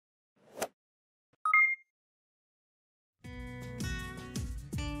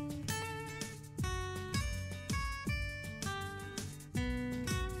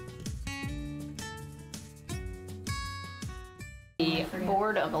The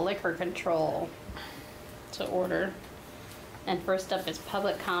Board of Liquor Control to order. And first up is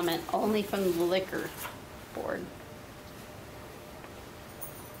public comment only from the Liquor Board.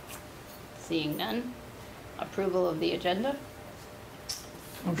 Seeing none. Approval of the agenda.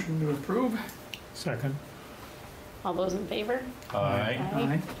 Motion to approve. Second. All those in favor? Aye.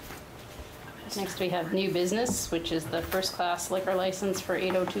 Aye. Next we have new business, which is the first class liquor license for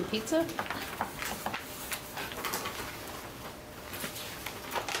 802 Pizza.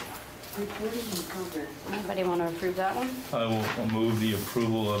 Anybody want to approve that one? I will move the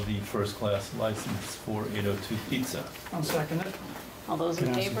approval of the first class license for 802 Pizza. I'll second it. All those in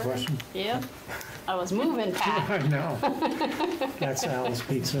Can I ask a favor? question? Yeah. I was moving, Pat. I know. That's Al's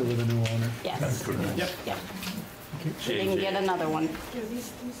Pizza with a new owner. Yes. Correct. Yep. Yep. We didn't get another one.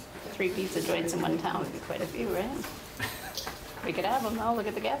 3 pizza joints in one town would be quite a few, right? We could have them. Oh, look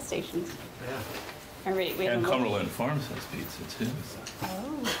at the gas stations. Yeah. All right, we have And a Cumberland Farms has pizza too. So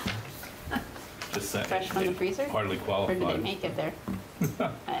Oh, just saying. fresh from the freezer? Hardly Or qualified. did they make it there?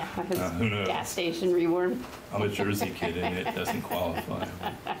 Who knows? Gas station rewarm. I'm a Jersey kid and it doesn't qualify.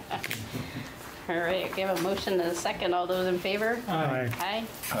 All right, we have a motion and a second. All those in favor? Aye. Aye.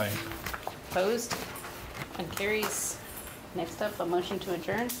 Aye. Opposed? And carries. Next up, a motion to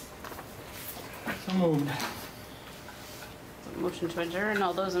adjourn. So moved. Motion to adjourn.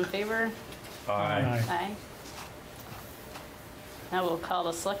 All those in favor? Aye. Aye. Now we'll call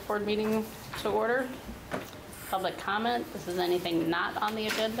the select board meeting to order. Public comment. This is anything not on the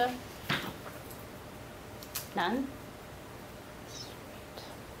agenda? None?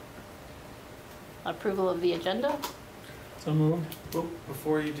 Approval of the agenda? So moved. Well,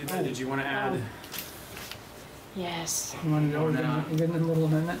 before you do that, did you want to add? Yes. You want to know you getting a little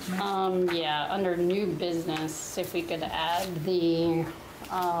amendment? Yeah, under new business, if we could add the,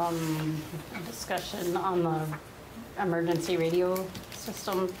 discussion on the emergency radio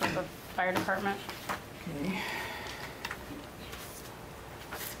system for the fire department. Okay.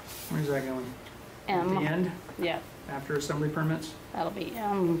 Where's that going? At the M, end, yeah, after assembly permits? that'll be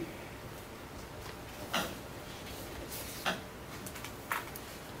M.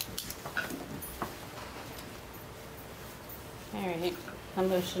 All right, a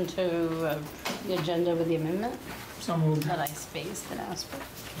motion to the agenda with the amendment So moved. that I spaced and asked for.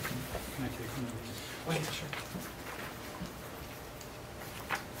 Can I take one of these? Oh, yeah, sure.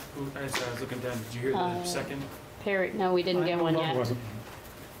 I was looking down. Did you hear the second? Perry, no, we didn't get one yet. Wasn't.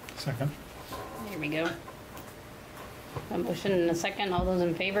 Second. There we go. A motion and a second. All those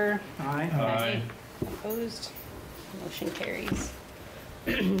in favor? Aye. Aye. Opposed? Motion carries.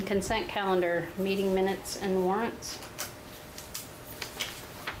 Consent calendar, meeting minutes and warrants.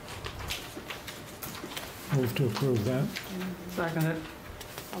 Move to approve that. Second it.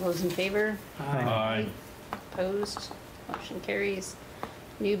 All those in favor? Aye. Opposed? Motion carries.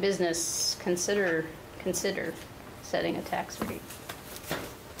 New business, consider setting a tax rate.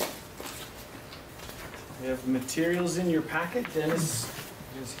 We have materials in your packet. Dennis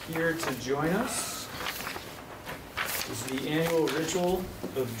is here to join us. This is the annual ritual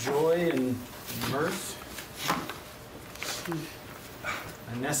of joy and mirth.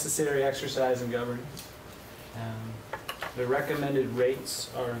 A necessary exercise in governance. The recommended rates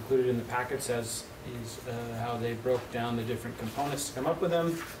are included in the packets, as is how they broke down the different components to come up with them.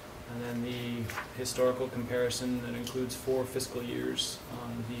 And then the historical comparison that includes 4 fiscal years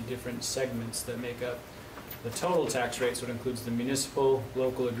on the different segments that make up the total tax rate. So it includes the municipal,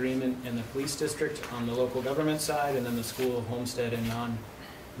 local agreement, and the police district on the local government side, and then the school, homestead, and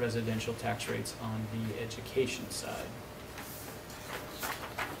non-residential tax rates on the education side.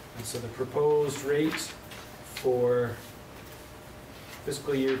 And so the proposed rate for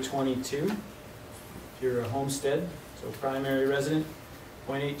fiscal year 22, if you're a homestead, so primary resident,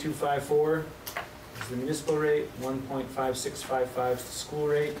 0.8254 is the municipal rate, 1.5655 is the school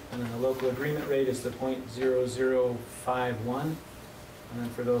rate, and then the local agreement rate is the 0.0051. And then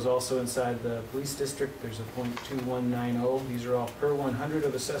for those also inside the police district, there's a 0.2190. These are all per 100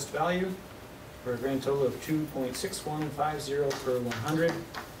 of assessed value, for a grand total of 2.6150 per 100.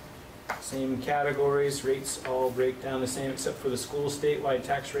 Same categories, rates all break down the same, except for the school statewide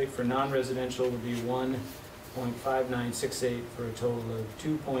tax rate for non-residential would be 1.5968 for a total of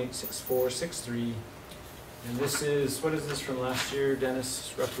 2.6463. And this is, what is this from last year,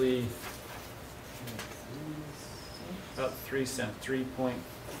 Dennis? Roughly about 3 cents,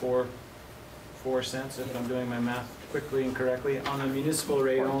 3.44 cents, if I'm doing my math quickly and correctly, on the municipal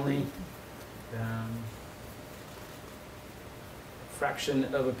rate only. Fraction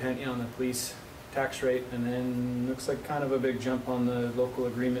of a penny on the police tax rate, and then looks like kind of a big jump on the local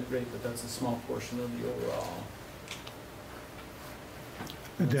agreement rate, but that's a small portion of the overall.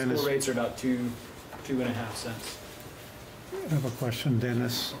 Dennis, School rates are about 2.5 cents. I have a question,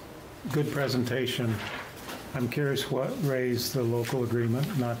 Dennis. Good presentation. I'm curious what raised the local agreement,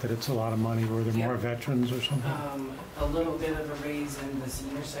 not that it's a lot of money, were there more veterans or something? A little bit of a raise in the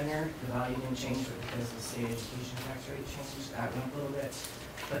senior center. The value didn't change, but because the state education tax rate changed, that went a little bit.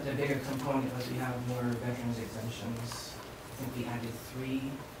 But the bigger component was we have more veterans exemptions. I think we added 3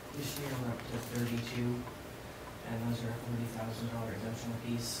 this year, we're up to 32. And those are $40,000 exemption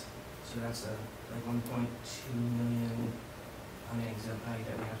apiece. So that's like 1.2 million on an exempt value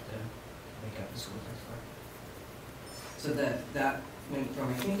that we have to make up the school tax for. So that went from,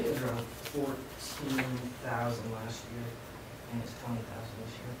 I think it was around 14,000 last year, and it's 20,000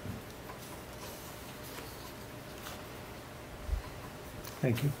 this year.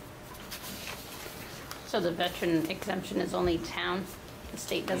 Thank you. So the veteran exemption is only town? The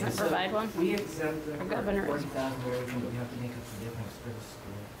state doesn't Yeah, so provide one? We exempt Or the governor? 40,000 or everything, but we have to make up the difference for the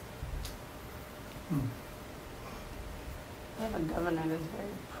school. We have a governor that's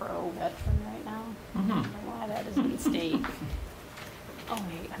very pro-veteran right now. I Mm-hmm. don't know why that is in the state. Oh,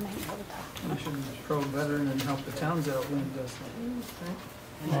 wait, I might be able to talk to We him. should pro-veteran and help the towns out when it does that.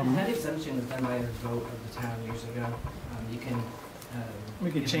 And that exemption was done by a vote of the town years ago. You can. We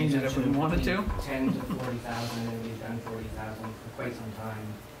could give change it if we exemption wanted to. between 10 to 40,000, and we've done 40,000 for quite some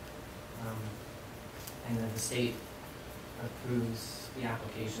time. And then the state approves the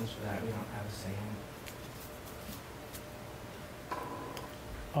applications for that. We don't have a say in it.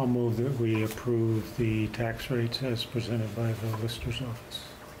 I'll move that we approve the tax rates as presented by the Lister's office.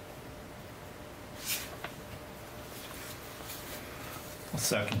 A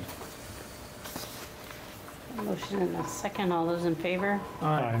second. A motion and a second. All those in favor?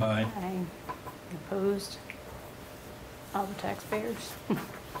 Aye. Aye. Aye. Opposed? All the taxpayers?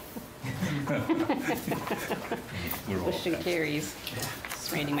 We're all Motion taxed. carries.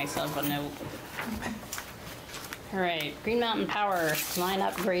 Just writing myself a note. All right, Green Mountain Power line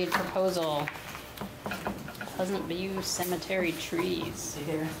upgrade proposal. Pleasant View Cemetery trees. See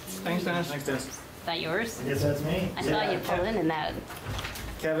here? Thanks, Dennis. Thanks, Dennis. Is that yours? Yes, that's me. I saw you pull in that.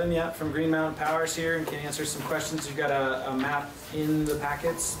 Kevin, yeah, from Green Mountain Power's here and can answer some questions. You've got a map in the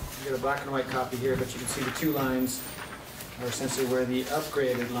packets. You've got a black and white copy here, but you can see the 2 lines are essentially where the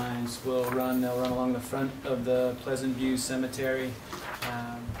upgraded lines will run. They'll run along the front of the Pleasant View Cemetery.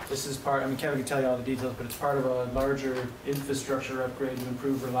 This is part, I mean, Kevin can tell you all the details, but it's part of a larger infrastructure upgrade to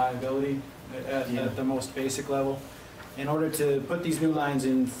improve reliability at the most basic level. In order to put these new lines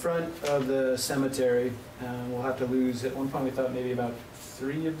in front of the cemetery, we'll have to lose, at one point we thought maybe about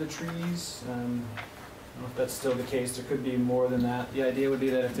 3 of the trees. I don't know if that's still the case. There could be more than that. The idea would be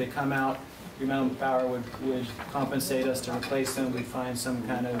that if they come out, Green Mountain Power would compensate us to replace them. We'd find some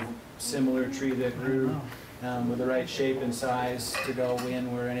kind of similar tree that grew with the right shape and size to go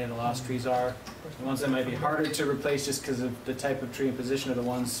in where any of the lost trees are. The ones that might be harder to replace just because of the type of tree and position are the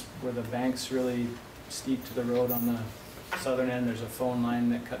ones where the bank's really steep to the road on the southern end. There's a phone line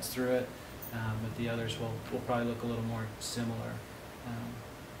that cuts through it, but the others will probably look a little more similar.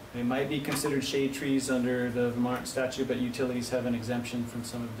 They might be considered shade trees under the Vermont statute, but utilities have an exemption from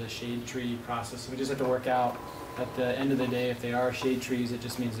some of the shade tree process. So we just have to work out at the end of the day, if they are shade trees, it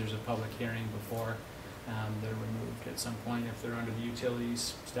just means there's a public hearing before they're removed at some point. If they're under the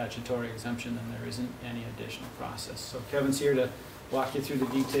utilities statutory exemption, then there isn't any additional process. So Kevin's here to walk you through the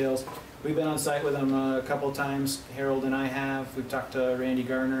details. We've been on site with them a couple times. Harold and I have. We've talked to Randy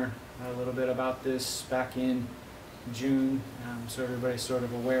Garner a little bit about this back in June, so everybody's sort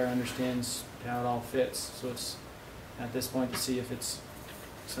of aware, understands how it all fits. So it's at this point to see if it's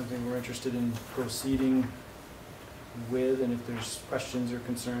something we're interested in proceeding with, and if there's questions or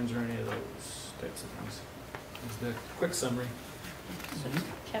concerns or any of those types of things. Is the quick summary.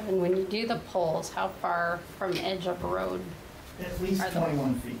 Kevin, when you do the poles, how far from the edge of a road? At least Are they-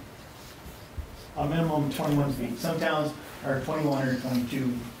 21 feet. A minimum 21 feet. Some towns are 21 or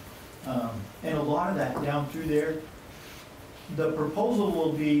 22. And a lot of that down through there, the proposal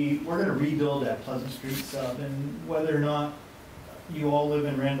will be, we're going to rebuild that Pleasant Street sub, and whether or not you all live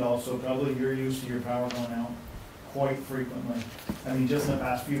in Randolph, so probably you're used to your power going out quite frequently. I mean, just in the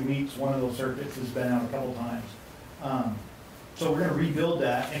past few weeks, one of those circuits has been out a couple times. So we're going to rebuild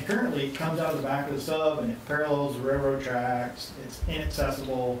that, and currently it comes out of the back of the sub, and it parallels the railroad tracks. It's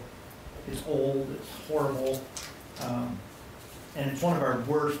inaccessible, it's old, it's horrible, and it's one of our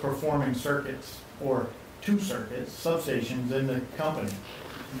worst performing circuits, or 2 circuits, substations in the company.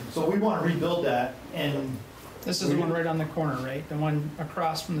 So we want to rebuild that, and This is the one right on the corner, right? The one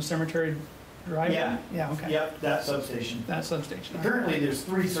across from the cemetery drive? Yeah. Yeah, okay. yep, that substation. That substation. Currently, there's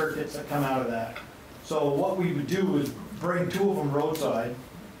 3 circuits that come out of that. So what we would do is bring 2 of them roadside,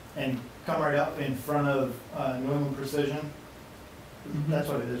 and come right up in front of New England Precision. That's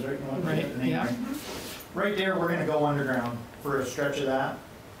what it is, right? New England Right, Precision, the name, yeah. right? Right there, we're gonna go underground for a stretch of that.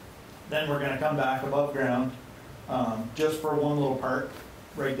 Then we're gonna come back above ground, just for one little part,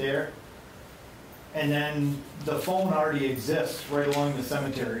 right there. And then the phone already exists right along the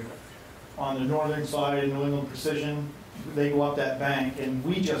cemetery. On the northern side of New England Precision, they go up that bank, and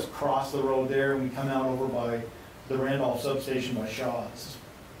we just cross the road there, and we come out over by the Randolph substation by Shaw's.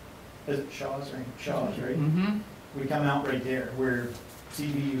 Is it Shaw's, right? Shaw's, right? Mm-hmm, We come out right there, where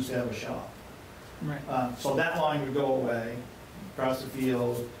CB used to have a shop. right. So that line would go away, across the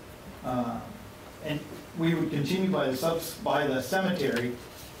field, and we would continue by the cemetery.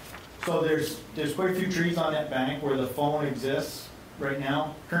 So there's quite a few trees on that bank where the phone exists right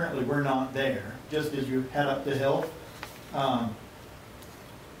now. Currently, we're not there, just as you head up the hill.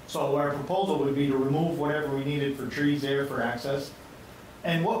 So our proposal would be to remove whatever we needed for trees there for access.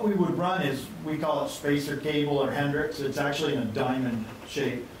 And what we would run is, we call it spacer cable or Hendrix. It's actually in a diamond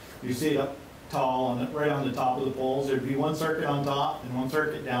shape. You see it up tall, right on the top of the poles. There'd be one circuit on top and one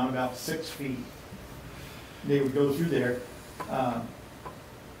circuit down about 6 feet. They would go through there.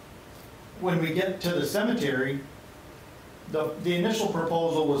 When we get to the cemetery, the initial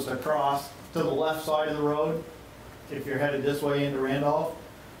proposal was to cross to the left side of the road, if you're headed this way into Randolph.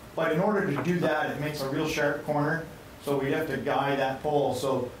 But in order to do that, it makes a real sharp corner, so we'd have to guide that pole.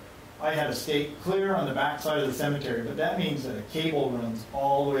 So I had to stake clear on the back side of the cemetery, but that means that a cable runs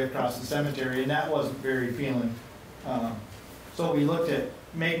all the way across the cemetery, and that wasn't very appealing. So we looked at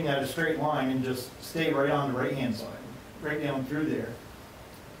making that a straight line and just stay right on the right-hand side, right down through there.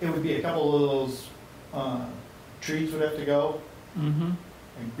 It would be a couple of those trees would have to go. Mm-hmm.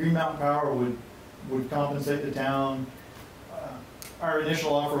 And Green Mountain Power would compensate the town. Our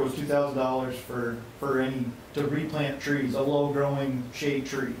initial offer was $2,000 to replant trees, a low-growing shade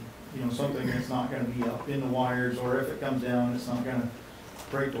tree. You know, something that's not going to be up in the wires, or if it comes down, it's not going to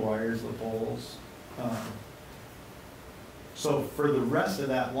break the wires, the poles. So for the rest of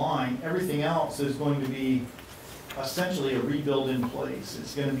that line, everything else is going to be essentially a rebuild in place.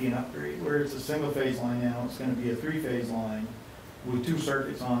 It's going to be an upgrade. Where it's a single-phase line now, it's going to be a three-phase line with 2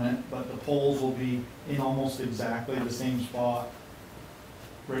 circuits on it, but the poles will be in almost exactly the same spot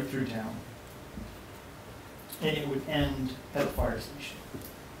right through town. And it would end at the fire station.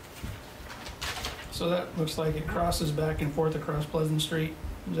 So that looks like it crosses back and forth across Pleasant Street.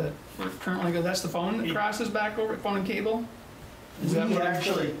 Is that where it currently goes? That's the phone that crosses back over, phone and cable? Is that We what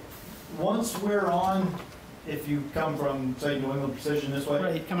actually, once we're on, if you come from, say, New England Precision this way,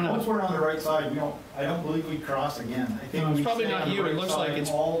 Right, coming once up. we're on the right side, I don't believe we cross again. I think No, it's we probably stay not on the you. It right looks like side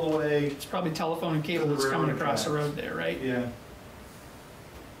it's- all the way. It's probably telephone and cable To the that's coming railroad across the tracks. road there, right? Yeah.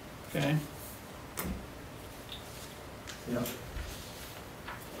 Okay. Yeah.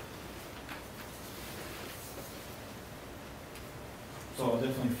 So I'll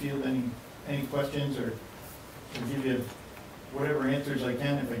definitely field any questions or give you whatever answers I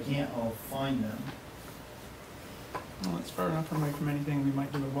can. If I can't, I'll find them. Well, it's far enough away from anything we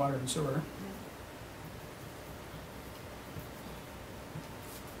might do with water and sewer.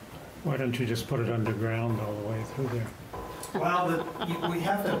 Why don't you just put it underground all the way through there? Well, we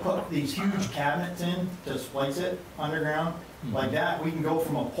have to put these huge cabinets in to splice it underground. Like that, we can go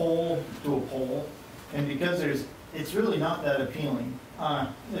from a pole to a pole. And because it's really not that appealing.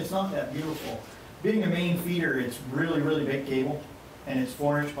 It's not that beautiful. Being a main feeder, it's really, really big cable. And it's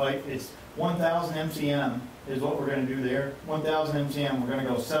 4-inch pipe. It's 1,000 MCM is what we're going to do there. 1,000 MCM, we're going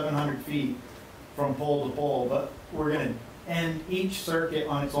to go 700 feet from pole to pole. But we're going to end each circuit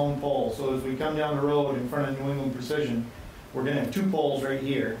on its own pole. So as we come down the road in front of New England Precision, we're going to have 2 poles right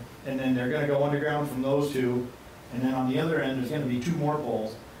here. And then they're going to go underground from those 2. And then on the other end, there's going to be 2 more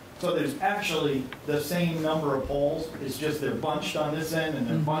poles. So there's actually the same number of poles. It's just they're bunched on this end and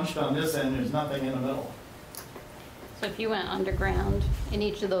they're bunched on this end. There's nothing in the middle. So if you went underground, in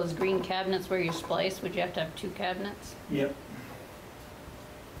each of those green cabinets where you splice, would you have to have 2 cabinets? Yep.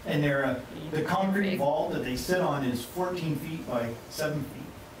 And the concrete vault that they sit on is 14 feet by 7 feet.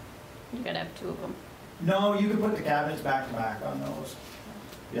 You gotta have 2 of them. No, you can put the cabinets back to back on those.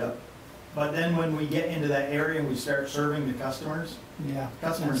 Yep. But then when we get into that area and we start serving the customers, Yeah.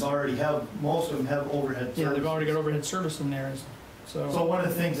 customers already have, most of them have overhead service. Yeah, they've already got overhead service in there, So so. one of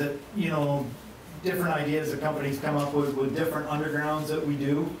the things that, different ideas that companies come up with different undergrounds that we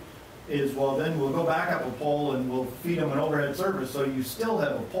do is, well, then we'll go back up a pole and we'll feed them an overhead service, so you still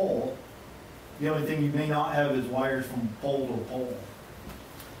have a pole. The only thing you may not have is wires from pole to pole.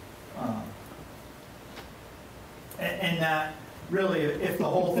 And that, really, if the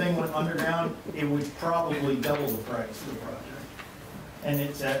whole thing went underground, it would probably double the price of the project. and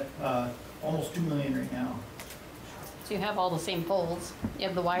it's at almost 2 million right now. So you have all the same poles. You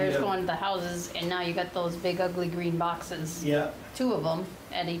have the wires Yeah. going to the houses, and now you got those big ugly green boxes. Yeah, 2 of them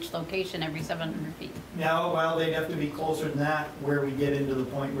at each location every 700 feet. now, well, they'd have to be closer than that, where we get into the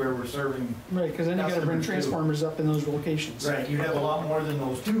point where we're serving. Right, because then you gotta bring Customers too. transformers up in those locations. Right, you'd have a lot more than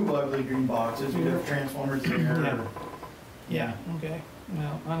those 2 ugly green boxes, you'd have transformers in there. Yeah. Yeah, okay.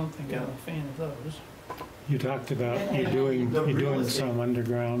 Well, I don't think I'm a fan of those. You talked about you're The doing real estate- some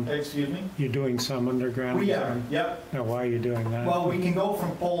underground. Excuse me? You're doing some underground? We are, design? yep. Now, why are you doing that? Well, we can go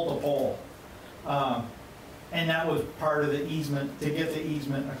from pole to pole. And that was part of the easement, to get the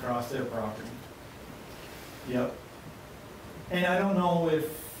easement across their property. Yep. And I don't know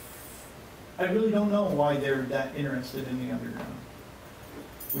I really don't know why they're that interested in the underground.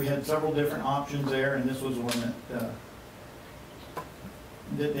 We had several different options there, and this was the one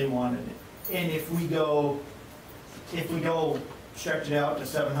that they wanted. And if we go stretch it out to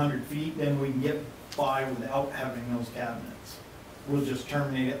 700 feet, then we can get by without having those cabinets. We'll just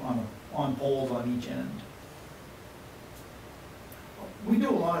terminate it on poles on each end. We do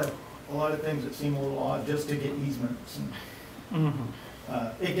a lot of things that seem a little odd just to get easements. And,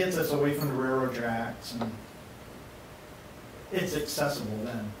 it gets us away from the railroad tracks, and it's accessible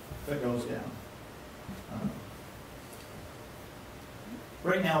then if it goes down.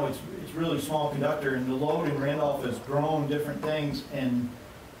 Right now, it's really small conductor, and the load in Randolph has grown different things, and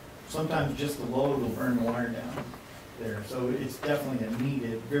sometimes just the load will burn the wire down there. So it's definitely a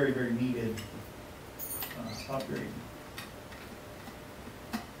needed, very, very needed upgrade.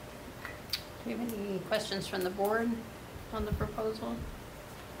 Do you have any questions from the board on the proposal?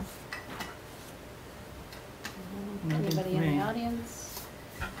 Anybody in the audience?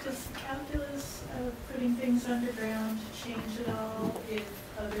 Does the calculus of putting things underground change at all if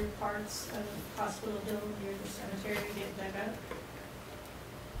other parts of Hospital Hill near the cemetery get dug up?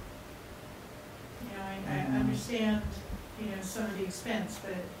 You know, I understand, you know, some of the expense,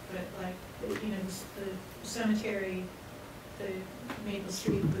 but like, you know, the cemetery, the Maple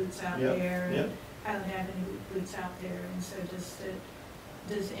Street boots out Yep, there, yep. and Highland Avenue boots out there, and so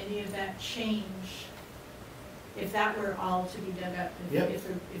does any of that change? If that were all to be dug up, Yep. if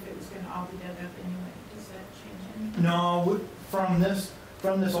it was gonna all be dug up anyway, does that change anything? No, from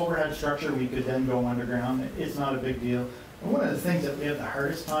this overhead structure, we could then go underground. It's not a big deal. And one of the things that we have the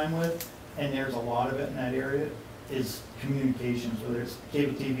hardest time with, and there's a lot of it in that area, is communications, whether it's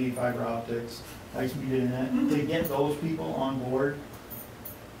cable TV, fiber optics, high-speed internet. To get those people on board,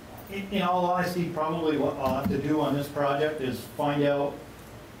 in all honesty, probably what I'll have to do on this project is find out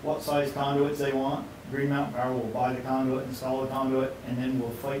what size conduits they want. Green Mountain Power will buy the conduit, install the conduit, and then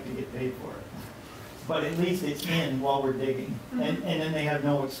we'll fight to get paid for it. But at least it's in while we're digging, and then they have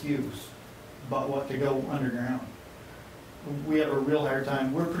no excuse but what to go underground. We have a real hard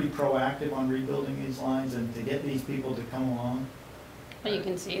time. We're pretty proactive on rebuilding these lines, and to get these people to come along. Well, you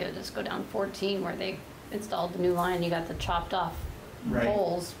can see it, just go down 14 where they installed the new line, you got the chopped off Right.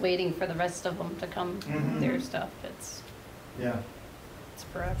 poles waiting for the rest of them to come Mhm. with their stuff. It's Yeah,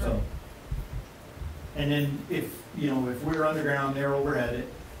 forever. so. And then if we're underground, they're overhead,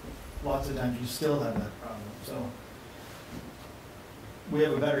 lots of times you still have that problem, so. We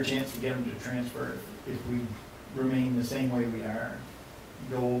have a better chance to get them to transfer if we remain the same way we are.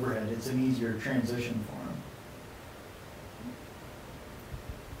 Go overhead, it's an easier transition for them.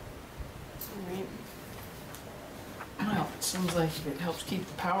 All right. Well, it seems like if it helps keep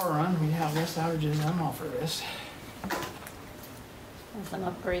the power on, we have less outages, I'm all for this. It's an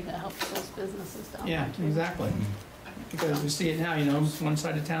upgrade that helps those businesses down Yeah, there too. exactly. Because we see it now, you know, one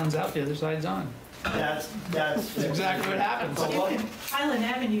side of town's out, the other side's on. That's That's exactly what happens. Highland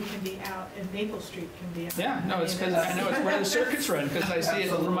Avenue can be out and Maple Street can be out. Yeah, no, it's because I know it's where the circuits run, because I see it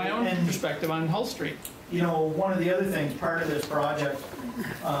from my own perspective on Hull Street. You know, one of the other things, part of this project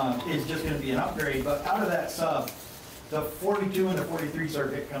is just gonna be an upgrade, but out of that sub, the 42 and the 43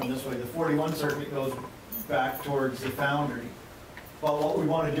 circuit come this way, the 41 circuit goes back towards the foundry. But what we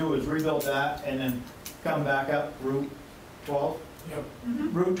wanna do is rebuild that and then come back up Route 12? Yep.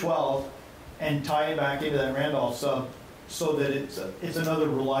 Route 12, and tie it back into that Randolph sub, so that it's another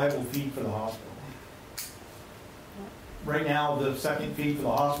reliable feed for the hospital. Right now, the second feed for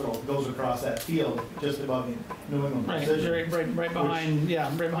the hospital goes across that field, just above New England Right, Precision. right behind, right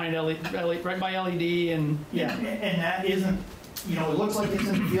behind right by LED and, Yeah, and that isn't, it looks like it's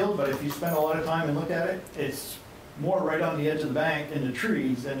in the field, but if you spend a lot of time and look at it, it's more right on the edge of the bank in the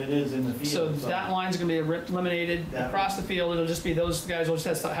trees than it is in the field. so that line's gonna be eliminated across the field. It'll just be those guys will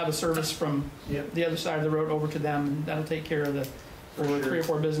just have a service from Yep, the other side of the road over to them, and that'll take care of the For sure. 3 or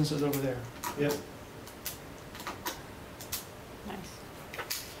 4 businesses over there. yep. Nice.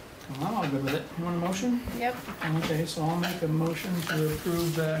 I'm all good with it. You want a motion? Yep. Okay, so I'll make a motion to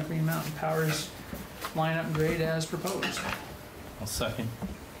approve the Green Mountain Power's lineup grade as proposed. I'll second.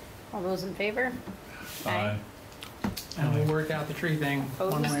 All those in favor? Aye. And we'll work out the tree thing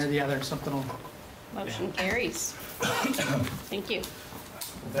one way or the other, something will, Motion carries. Thank you.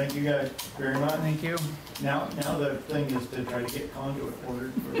 Well, thank you guys very much. thank you. Now the thing is to try to get conduit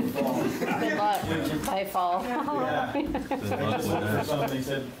ordered for the fall. Good luck. By fall. Yeah. Good I luck just with looked for that. something, they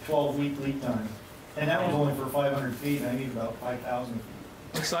said 12-week lead time. And that was only for 500 feet, and I need about 5,000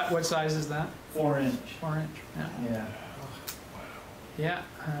 feet. What size is that? 4-inch, 4-inch? Yeah. yeah. Yeah,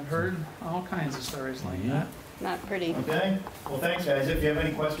 I've heard all kinds of stories like Yeah. that. Not pretty. Okay, well, thanks, guys. If you have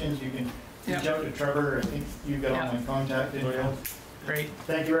any questions, you can reach Yeah. out to Trevor. I think you've got all Yeah. my contact info. Great.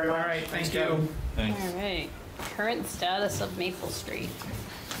 Thank you very All much. right, thank you. All Thanks. right. Current status of Maple Street.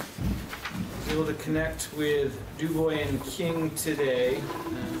 Able to connect with Dubois and King today.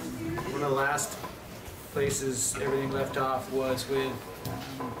 One of the last places everything left off was with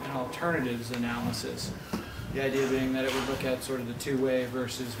an alternatives analysis. The idea being that it would look at sort of the two-way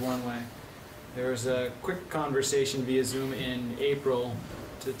versus one-way. There was a quick conversation via Zoom in April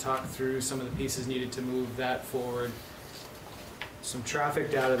to talk through some of the pieces needed to move that forward. Some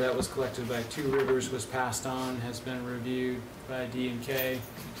traffic data that was collected by Two Rivers was passed on, has been reviewed by D&K.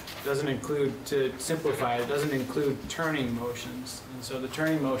 Doesn't include, to simplify it, doesn't include turning motions. And so the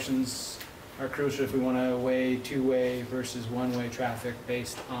turning motions are crucial if we want to weigh two-way versus one-way traffic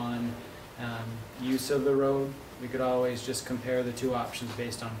based on use of the road. We could always just compare the two options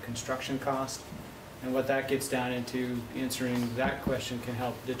based on construction cost. And what that gets down into, answering that question can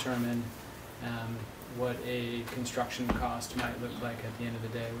help determine what a construction cost might look like at the end of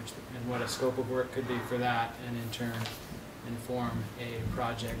the day, and what a scope of work could be for that, and in turn inform a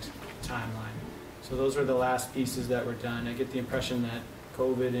project timeline. So those are the last pieces that were done. I get the impression that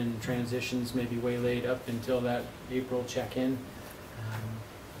COVID and transitions may be waylaid up until that April check-in.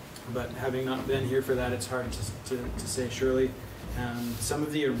 But having not been here for that, it's hard to say surely. Some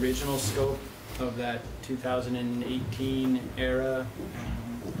of the original scope of that 2018 era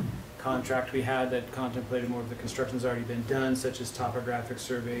contract we had that contemplated more of the construction's already been done, such as topographic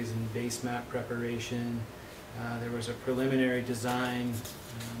surveys and base map preparation. There was a preliminary design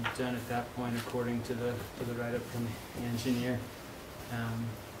done at that point according to the write-up from the engineer.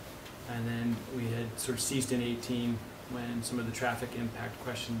 And then we had sort of ceased in 18 when some of the traffic impact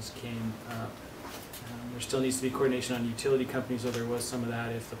questions came up. There still needs to be coordination on utility companies, though there was some of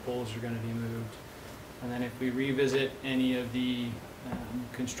that if the poles are going to be moved. And then if we revisit any of the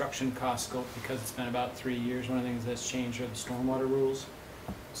construction cost scope, because it's been about 3 years, one of the things that's changed are the stormwater rules.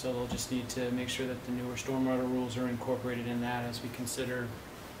 So they'll just need to make sure that the newer stormwater rules are incorporated in that as we consider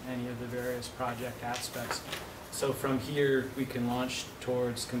any of the various project aspects. So from here, we can launch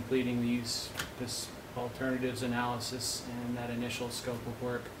towards completing this alternatives analysis and that initial scope of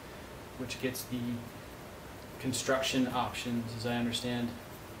work, which gets the construction options, as I understand,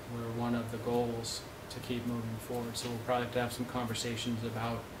 were one of the goals to keep moving forward. So we'll probably have to have some conversations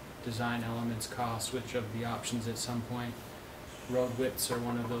about design elements, costs, which of the options at some point. Road widths are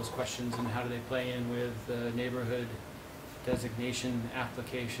one of those questions, and how do they play in with the neighborhood designation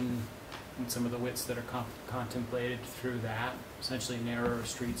application and some of the widths that are contemplated through that, essentially narrower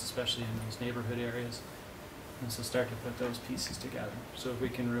streets, especially in those neighborhood areas. And so start to put those pieces together. So if we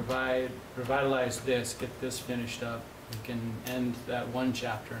can revitalize this, get this finished up, we can end that one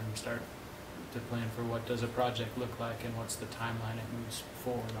chapter and start to plan for what does a project look like and what's the timeline it moves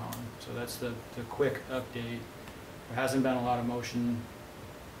forward on. So that's the quick update. There hasn't been a lot of motion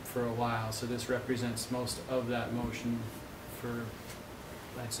for a while, so this represents most of that motion for,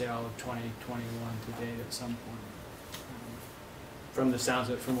 I'd say, all of 2021 to date at some point. From the sounds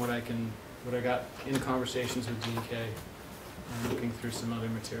of it, from what I got in conversations with DK and looking through some other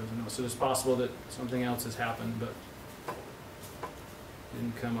materials. So it's possible that something else has happened, but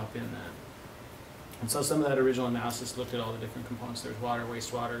didn't come up in that. And so some of that original analysis looked at all the different components. There's water,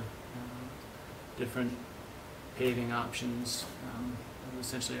 wastewater, different paving options,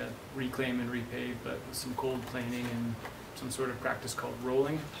 essentially a reclaim and repave, but with some cold planing and some sort of practice called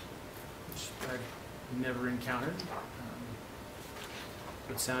rolling, which I've never encountered,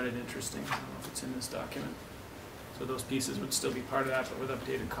 but sounded interesting. I don't know if it's in this document. So those pieces would still be part of that, but with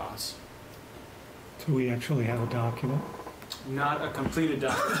updated costs. So we actually have a document? Not a completed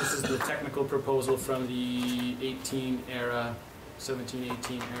document. This is the technical proposal from the 18 era,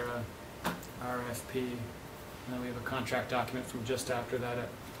 17-18 era RFP. And then we have a contract document from just after that. I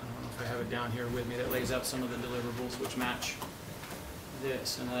don't know if I have it down here with me, that lays out some of the deliverables which match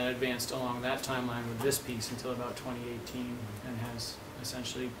this. And I advanced along that timeline with this piece until about 2018 and has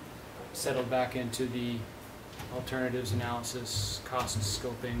essentially settled back into the alternatives analysis, cost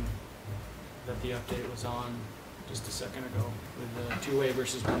scoping that the update was on just a second ago with the two-way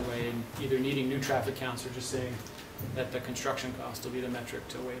versus one-way, and either needing new traffic counts or just saying that the construction cost will be the metric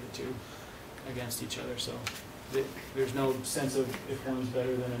to weigh the two against each other. So there's no sense of if one's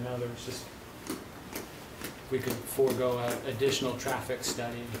better than another. It's just we could forego an additional traffic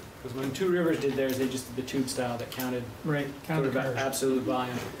study. Because when Two Rivers did theirs, they just did the tube style that counted Right, sort of cars. absolute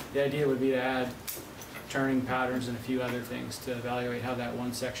volume. The idea would be to add turning patterns and a few other things to evaluate how that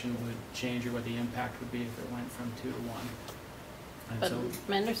one section would change or what the impact would be if it went from 2 to 1. And But so,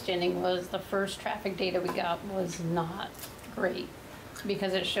 my understanding was the first traffic data we got was not great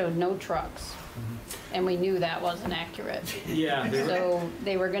because it showed no trucks. And we knew that wasn't accurate. yeah, they were- So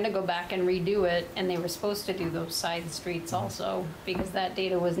they were gonna go back and redo it, and they were supposed to do those side streets also, because that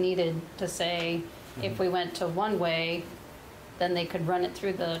data was needed to say, if we went to one-way, then they could run it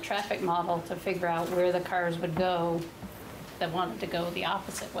through the traffic model to figure out where the cars would go that wanted to go the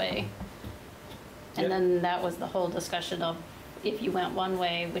opposite way. Yep. And then that was the whole discussion of, if you went one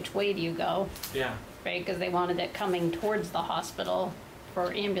way, which way do you go, yeah, right? Because they wanted it coming towards the hospital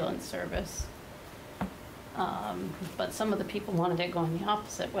for ambulance service. But some of the people wanted it going the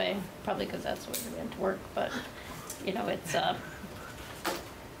opposite way, probably because that's where they went to work, but, you know, it's,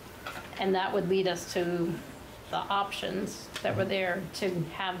 and that would lead us to the options that were there, to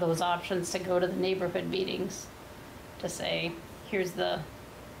have those options to go to the neighborhood meetings, to say, here's the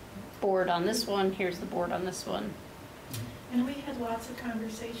board on this one, here's the board on this one. And we had lots of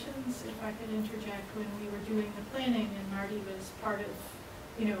conversations, if I could interject, when we were doing the planning, and Marty was part of,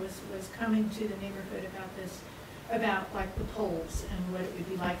 was coming to the neighborhood about this, about like the poles and what it would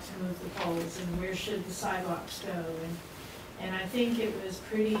be like to move the poles and where should the sidewalks go. And I think it was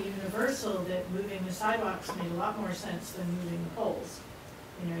pretty universal that moving the sidewalks made a lot more sense than moving the poles.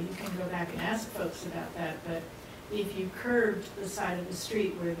 You can go back and ask folks about that, but if you curved the side of the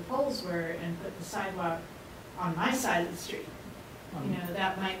street where the poles were and put the sidewalk on my side of the street,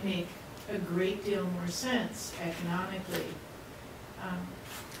 that might make a great deal more sense economically.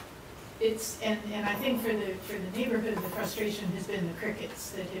 And I think for the neighborhood, the frustration has been the crickets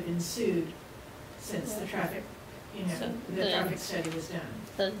that have ensued since the traffic, So the traffic study was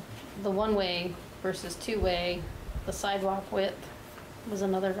done. The one-way versus two-way, the sidewalk width was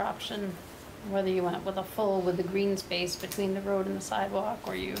another option, whether you went with a full with the green space between the road and the sidewalk,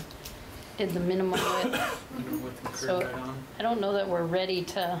 or you did the minimum width. with the curve So right on. I don't know that we're ready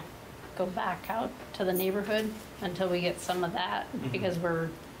to go back out to the neighborhood until we get some of that, because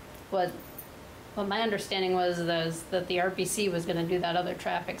what my understanding was that the RPC was gonna do that other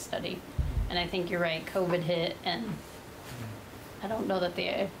traffic study. And I think you're right, COVID hit, and I don't know that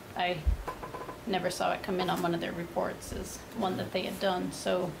I never saw it come in on one of their reports as one that they had done,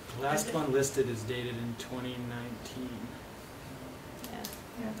 so, The last one listed is dated in 2019. yeah.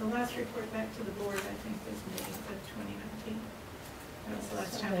 Yeah, the last report back to the board, I think, was May of 2019. That was the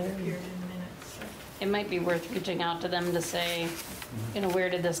last time it appeared in the minutes, so. It might be worth reaching out to them to say, where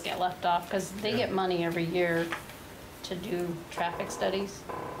did this get left off? Because they get money every year to do traffic studies.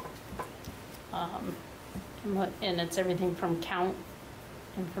 And it's everything from count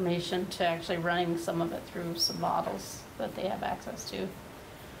information to actually running some of it through some models that they have access to.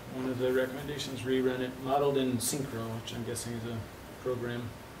 One of the recommendations, rerun it modeled in Synchro, which I'm guessing is a program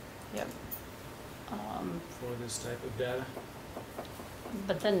Yep. for this type of data.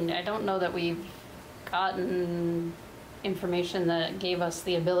 But then I don't know that we've gotten information that gave us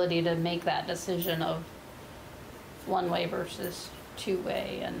the ability to make that decision of one-way versus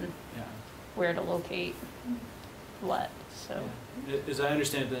two-way and Yeah. where to locate what, so. Yeah. As I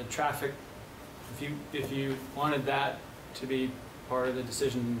understand the traffic, if you wanted that to be part of the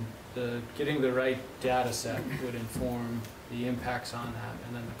decision, getting the right data set would inform the impacts on that,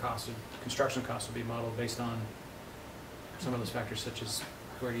 and then the construction costs would be modeled based on some of those factors, such as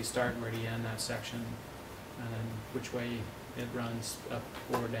where do you start and where do you end that section, and then which way it runs, up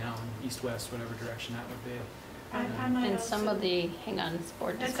or down, east, west, whatever direction that would be. I might And some also- of the, hang on, it's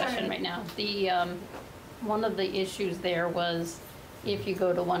board That's discussion all right now. One of the issues there was, if you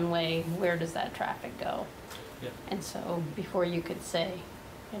go to one-way, where does that traffic go? Yep. And so before you could say,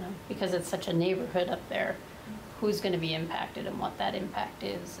 because it's such a neighborhood up there, who's gonna be impacted and what that impact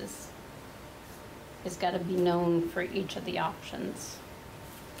is gotta be known for each of the options.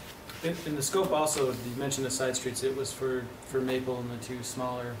 In the scope also, you mentioned the side streets, it was for Maple, and the two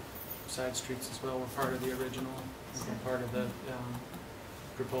smaller side streets as well were part of the original, part of the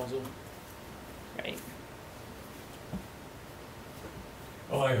proposal. Right.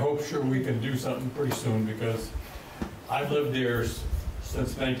 Well, I hope sure we can do something pretty soon, because I've lived there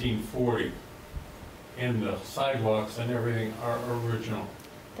since 1940, and the sidewalks and everything are original.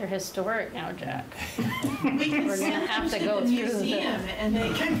 They're historic now, Jack. We can We're send gonna have them to go the through museum and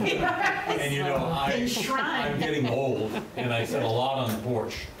they can be And you know, I'm enshrined. getting old, and I said a lot on the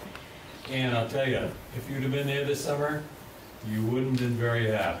porch. And I'll tell you, if you'd have been there this summer, you wouldn't have been very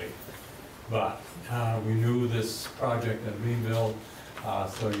happy. But we knew this project had been built,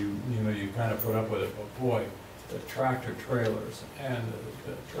 so you kind of put up with it. But boy, the tractor trailers and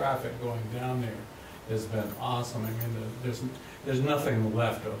the traffic going down there has been awesome. I mean, there's nothing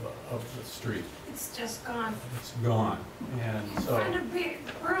left of the street. It's just gone. It's gone. And In so, front of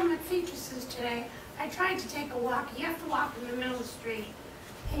Burma Featureses today, I tried to take a walk. You have to walk in the middle of the street,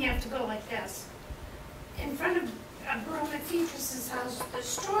 and you have to go like this. In front of Burma Featureses house, the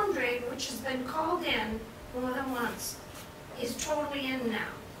storm drain, which has been called in more than once, is totally in now.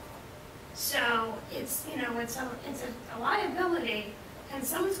 So it's, it's a liability, and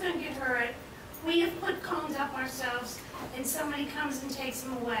someone's gonna get hurt. We have put cones up ourselves, and somebody comes and takes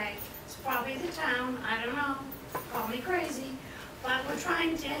them away. It's probably the town, I don't know, call me crazy, but we're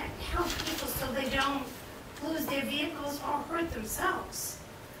trying to help people so they don't lose their vehicles or hurt themselves.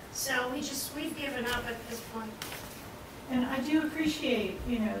 So we've given up at this point. And I do appreciate,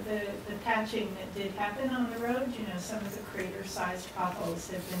 the patching that did happen on the road. Some of the crater-sized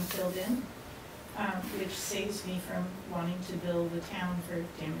potholes have been filled in, which saves me from wanting to bill the town for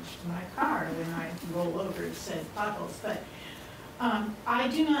damage to my car when I roll over said potholes. But I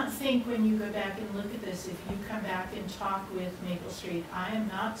do not think when you go back and look at this, if you come back and talk with Maple Street, I am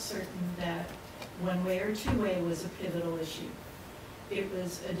not certain that one-way or two-way was a pivotal issue. It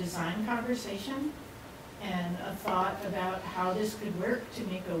was a design conversation and a thought about how this could work to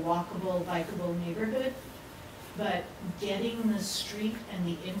make a walkable, bikeable neighborhood. But getting the street and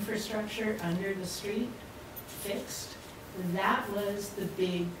the infrastructure under the street fixed, that was the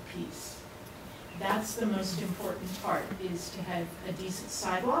big piece. That's the most important part, is to have a decent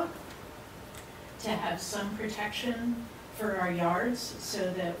sidewalk, to have some protection for our yards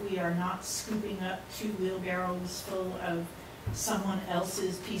so that we are not scooping up 2 wheelbarrows full of someone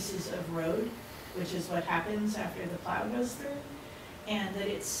else's pieces of road, which is what happens after the plow goes through, and that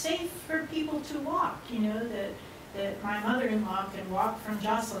it's safe for people to walk, that my mother-in-law can walk from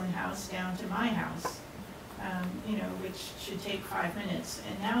Jocelyn House down to my house, which should take 5 minutes,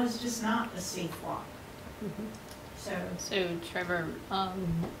 and now it's just not a safe walk. So Trevor,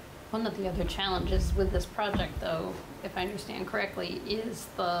 one of the other challenges with this project, though, if I understand correctly, is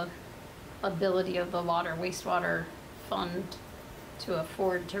the ability of the water wastewater fund to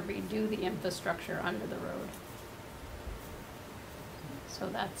afford to redo the infrastructure under the road. So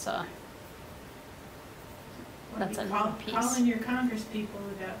that's another piece. Calling your Congress people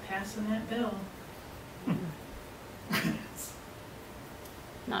about passing that bill.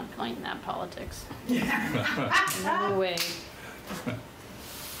 Not playing that politics. No way.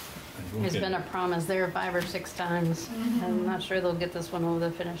 There's been a promise there 5 or 6 times. I'm not sure they'll get this one over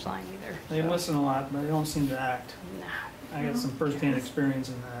the finish line either. They listen a lot, but they don't seem to act. No. I got some first-hand experience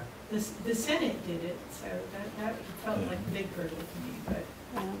in that. The Senate did it, so that felt like a big hurdle to me, but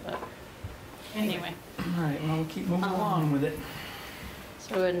But anyway. All right, well, we'll keep moving along with it.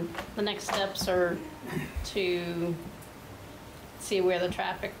 So the next steps are to see where the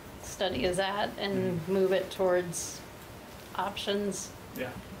traffic study is at and move it towards options, Yeah.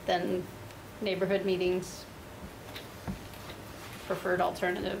 then neighborhood meetings, preferred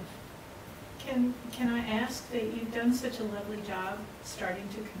alternative. Can I ask that you've done such a lovely job starting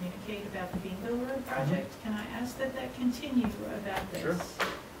to communicate about the Beanville Road project? Can I ask that continue about this? Sure.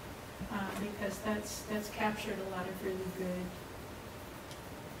 Because that's captured a lot of really good,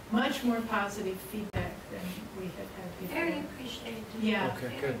 much more positive feedback than we have had before. Very appreciated. Yeah.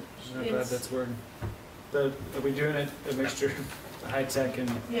 Okay, good. I'm glad It's- that's wording. Are we doing it a mixture of high tech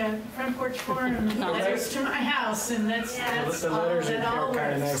and? Yeah, front porch forum, letters to my house, and that's The all, letters that all are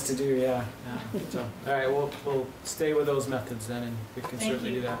kind of works. nice to do, yeah. So, all right, we'll stay with those methods then, and we can Thank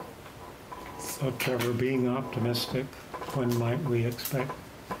certainly you. do that. So Trevor, being optimistic, when might we expect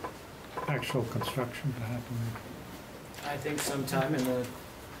actual construction to happen? I think sometime in the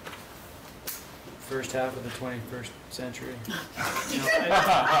first half of the 21st century.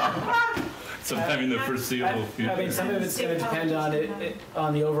 Sometime in the foreseeable future. I mean, some of it's going to depend on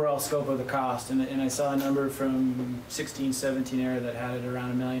on the overall scope of the cost. And I saw a number from 16, 17 era that had it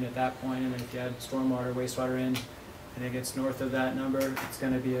around $1 million at that point. And if you add stormwater, wastewater in, I think it's north of that number. It's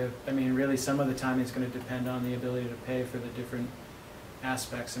going to be really some of the time it's going to depend on the ability to pay for the different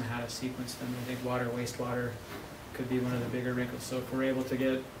aspects and how to sequence them. I think water, wastewater could be one of the bigger wrinkles. So if we're able to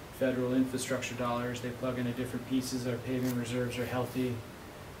get federal infrastructure dollars, they plug into different pieces, our paving reserves are healthy.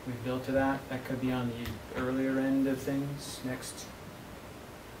 We've built to that. That could be on the earlier end of things, next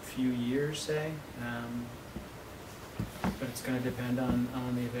few years, say. But it's gonna depend on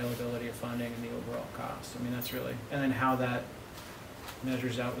the availability of funding and the overall cost. I mean, that's really, and then how that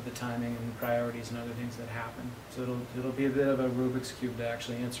measures out with the timing and the priorities and other things that happen. So it'll be a bit of a Rubik's Cube to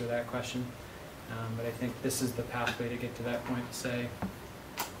actually answer that question. But I think this is the pathway to get to that point, to say,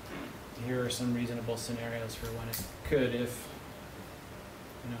 here are some reasonable scenarios for when it could, if,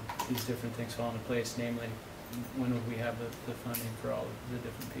 you know, these different things fall into place, namely, when would we have the funding for all of the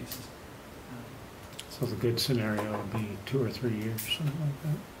different pieces. So the good scenario would be 2 or 3 years, something like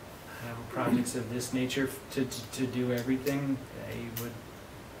that. Projects of this nature, to do everything, they would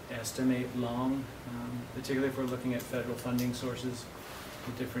estimate long, particularly if we're looking at federal funding sources,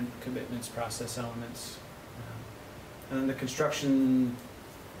 the different commitments, process elements. And then the construction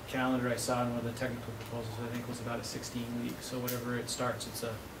calendar I saw in one of the technical proposals, I think, was about a 16-week. So whatever it starts,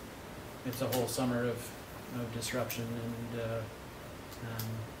 it's a whole summer of disruption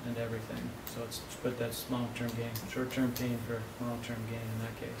and everything. So but that's long-term gain, short-term pain for long-term gain in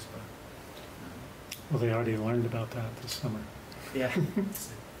that case. But Well, they already learned about that this summer. yeah,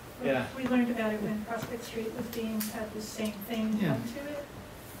 yeah. We learned about it when Prospect Street was being, had the same thing Yeah. done to it.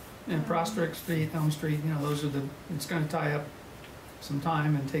 And Prospect Street, Elm Street, you know, those are it's gonna tie up some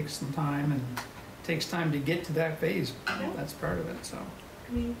time and take some time and takes time to get to that phase. Yeah. That's part of it, so.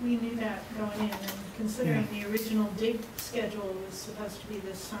 We knew that going in, and considering the original dig schedule was supposed to be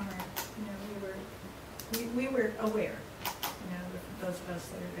this summer, you know, we were aware, you know, those of us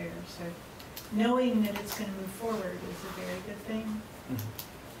that are there, so knowing that it's gonna move forward is a very good thing.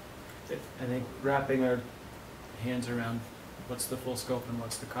 I think wrapping our hands around what's the full scope and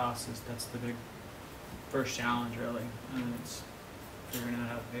what's the cost that's the big first challenge, really. And it's figuring out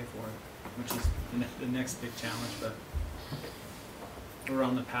how to pay for it, which is the next big challenge, but we're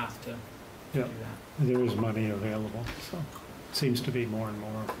on the path to Yeah. do that. There is money available, so it seems to be more and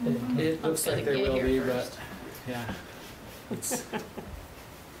more. It looks like there will be, but yeah. It's,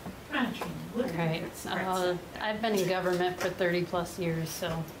 Right, I've been in government for 30-plus years,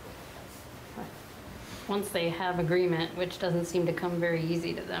 so once they have agreement, which doesn't seem to come very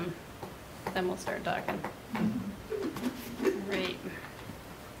easy to them, then we'll start talking. Right.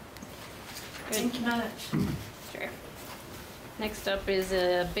 Thank you much. Sure. Next up is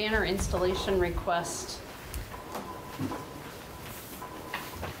a banner installation request.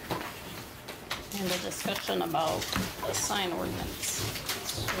 And a discussion about the sign ordinance.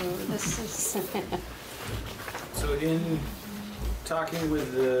 So this is, so in talking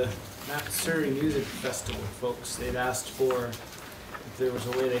with the Mount Surrey Music Festival folks, they'd asked for if there was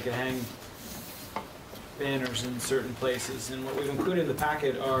a way they could hang banners in certain places. And what we've included in the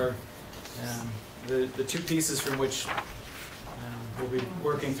packet are the two pieces from which we'll be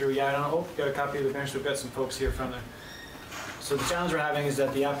working through. Yeah, I don't know. Oh, got a copy of the banners. We've got some folks here from there. So the challenge we're having is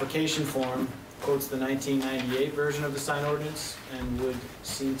that the application form quotes the 1998 version of the sign ordinance and would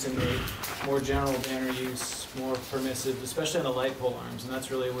seem to make more general banner use more permissive, especially on the light pole arms, and that's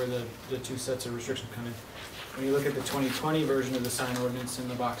really where the two sets of restrictions come in. When you look at the 2020 version of the sign ordinance in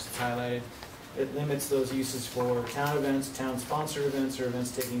the box that's highlighted, it limits those uses for town events, town-sponsored events, or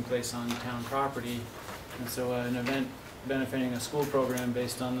events taking place on town property. And so an event benefiting a school program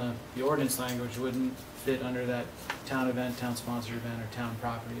based on the ordinance language wouldn't fit under that town event, town-sponsored event, or town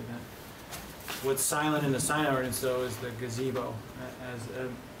property event. What's silent in the sign ordinance, though, is the gazebo as a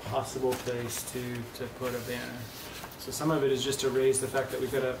possible place to put a banner. So some of it is just to raise the fact that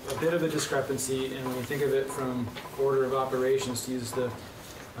we've got a bit of a discrepancy, and when you think of it from order of operations, to use a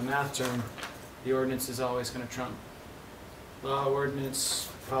math term, the ordinance is always going to trump law, ordinance,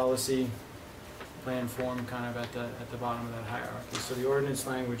 policy, plan, form, kind of at the bottom of that hierarchy. So the ordinance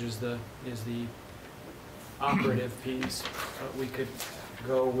language is the operative piece, but we could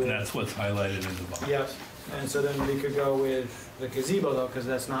go with. And that's what's highlighted in the box. Yep, and so then we could go with the gazebo, though, because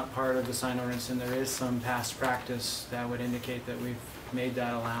that's not part of the sign ordinance, and there is some past practice that would indicate that we've made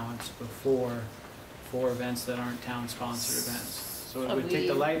that allowance before for events that aren't town-sponsored events. So it would take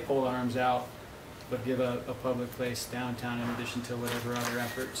the light pole arms out, but give a public place downtown in addition to whatever other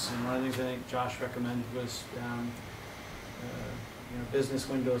efforts. And one of the things I think Josh recommended was business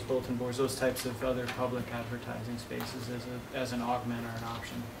windows, bulletin boards, those types of other public advertising spaces as an augment or an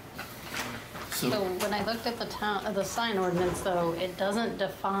option. so when I looked at the sign ordinance, though, it doesn't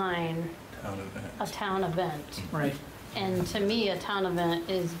define Town event. a town event. Right. And to me, a town event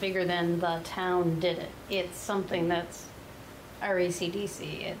is bigger than the town did it. It's something that's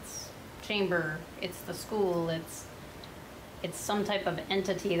RACDC, it's chamber, it's the school, it's it's some type of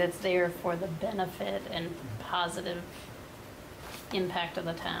entity that's there for the benefit and positive impact of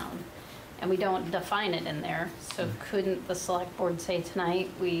the town. And we don't define it in there, so couldn't the select board say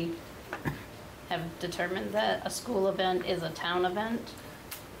tonight, we have determined that a school event is a town event?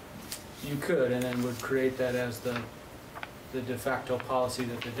 You could, and then would create that as the de facto policy,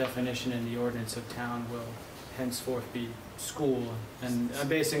 that the definition in the ordinance of town will henceforth be school. And I'm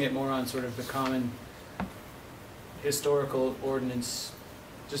basing it more on sort of the common historical ordinance,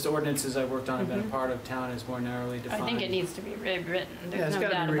 just ordinances I've worked on have been a part of town is more narrowly defined. I think it needs to be rewritten, Yeah, there's it's no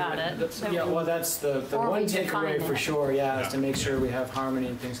gotta doubt be about it. rewritten. That Yeah, we- well, that's the Before one we define takeaway for it. sure, yeah, is to make sure we have harmony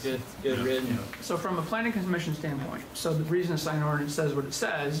and things get written. So from a planning commission standpoint, so the reason the sign ordinance says what it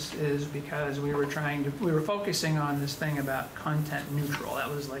says is because we were focusing on this thing about content neutral.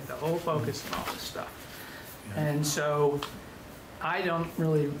 That was like the whole focus of all this stuff. And so I don't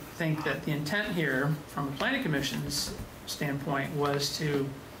really think that the intent here, from a planning commission's standpoint, was to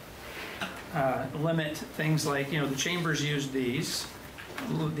limit things like, the chambers used these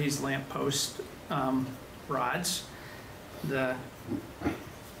lamp post rods. The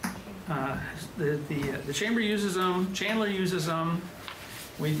chamber uses them, Chandler uses them.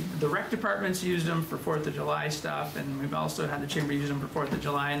 The rec departments used them for 4th of July stuff, and we've also had the chamber use them for 4th of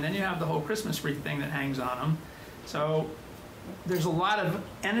July, and then you have the whole Christmas wreath thing that hangs on them. So there's a lot of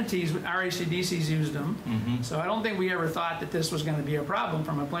entities, RACDC's used them. So I don't think we ever thought that this was gonna be a problem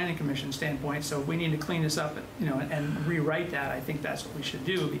from a planning commission standpoint. So if we need to clean this up, and rewrite that, I think that's what we should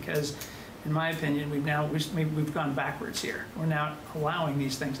do, because in my opinion, we've gone backwards here. We're now allowing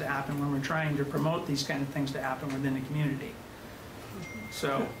these things to happen when we're trying to promote these kind of things to happen within the community.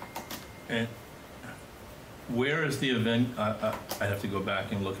 So. And where is the event, I have to go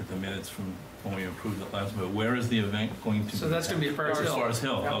back and look at the minutes from when we approved it last, but where is the event going to be? So that's gonna be at Forest Hill. Forest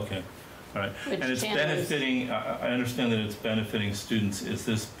Hill, Yep. okay, all right. Which And it's Chandler's- benefiting, I understand that it's benefiting students. Is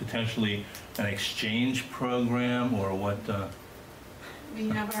this potentially an exchange program, or what? We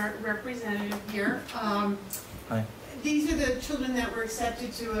have our representative here. Hi. These are the children that were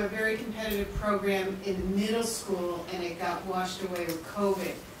accepted to a very competitive program in middle school, and it got washed away with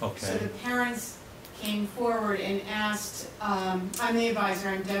COVID. So Okay, the parents came forward and asked, I'm the advisor,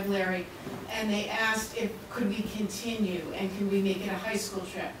 I'm Deb Larry, and they asked if, could we continue, and could we make it a high school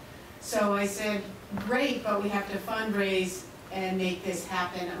trip? So I said, great, but we have to fundraise and make this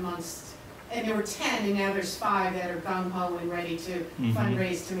happen amongst, and there were 10, and now there's 5 that are gung-ho and ready to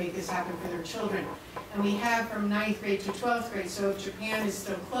fundraise to make this happen for their children. And we have from 9th grade to 12th grade, so if Japan is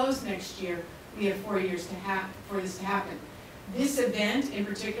still closed next year, we have 4 years for this to happen. This event in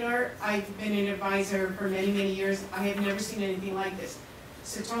particular, I've been an advisor for many, many years. I have never seen anything like this.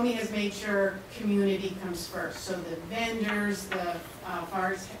 Satomi has made sure community comes first. So the vendors, the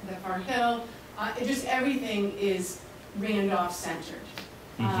Far Hill, just everything is Randolph centered.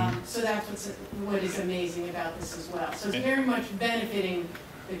 So that's what is amazing about this as well. So it's very much benefiting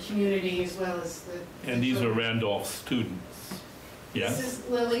the community as well as the and these are children. Randolph students, yes? This is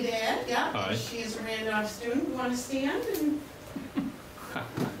Lily Dad, yeah. Hi. She is a Randolph student. You want to stand?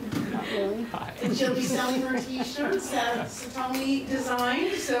 And she'll be selling her t-shirts that Satomi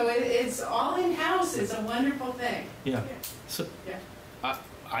designed. So it's all in-house. It's a wonderful thing. Yeah, so, Yeah.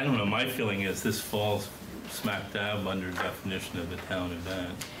 I don't know, my feeling is this falls smack dab under definition of the town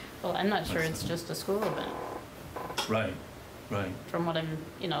event. Well, I'm not sure it's just a school event, Right, from what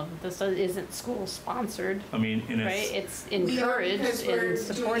this isn't school sponsored, I mean, in right? a, It's We are, encouraged because we're and doing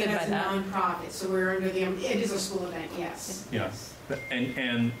supported it by as a that. nonprofit, so we're under the, it is a school event, yes. Yeah. Yes.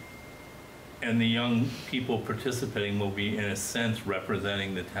 and the young people participating will be, in a sense,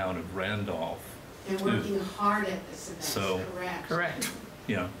 representing the town of Randolph. They're working hard at this event, So- correct. Correct.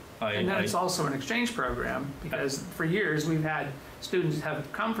 Yeah, And then it's also an exchange program, because for years, we've had students have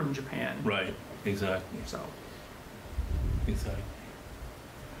come from Japan. right, exactly, So, exactly.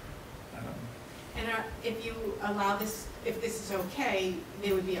 And if you allow this, if this is okay,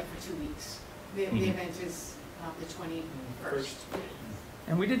 they would be up for 2 weeks. The event is the 21st.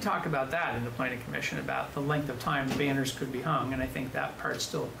 and we did talk about that in the planning commission, about the length of time the banners could be hung, and I think that part's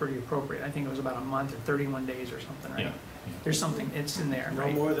still pretty appropriate. I think it was about a month or 31 days or something, right? Yeah. There's something, it's in there, No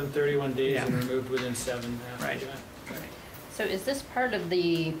right? more than 31 days Yeah. and removed within 7 after Right. the event. So is this part of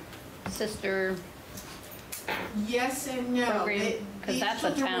the sister, Yes and no. Program? 'Cause that's a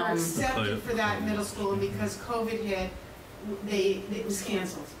These children were town- accepted for that middle school, and because COVID hit, it was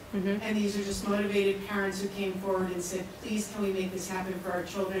canceled. And these are just motivated parents who came forward and said, please can we make this happen for our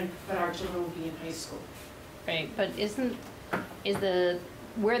children, but our children will be in high school. right, but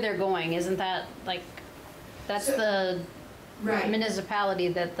where they're going, isn't that like, that's So- the Right. municipality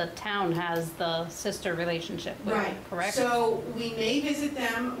that the town has the sister relationship with, Right. correct? So we may visit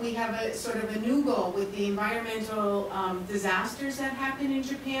them. We have a sort of a new goal with the environmental disasters that happen in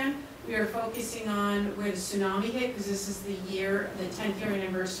Japan. We are focusing on where the tsunami hit, because this is the 10th year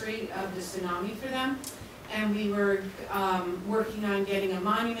anniversary of the tsunami for them. And we were working on getting a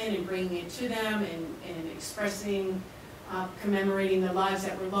monument and bringing it to them and expressing, commemorating the lives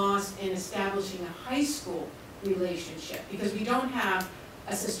that were lost and establishing a high school relationship, because we don't have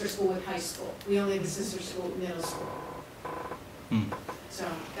a sister school with high school. We only have a sister school with middle school. So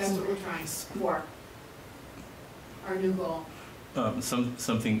that's what we're trying for, our new goal.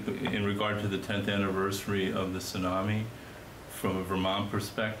 Something in regard to the 10th anniversary of the tsunami, from a Vermont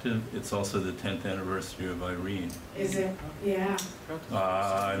perspective, it's also the 10th anniversary of Irene. Is it? Yeah.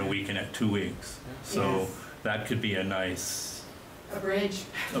 In a week and 2 weeks. So Yes. that could be a nice, A bridge.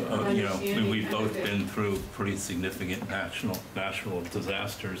 you know, Understanding we've both of it. been through pretty significant natural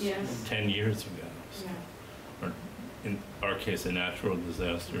disasters Yes. 10 years ago. Yeah. Or in our case, a natural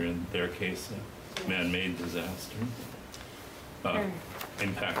disaster, in their case, a man-made disaster. Sure.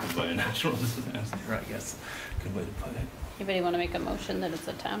 Impacted by a natural disaster, I guess, good way to put it. Anybody want to make a motion that it's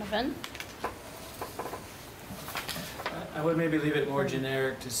a town event? I would maybe leave it more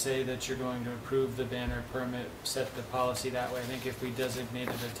generic to say that you're going to approve the banner permit, set the policy that way. I think if we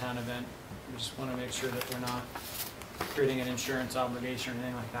designated a town event, we just want to make sure that we're not creating an insurance obligation or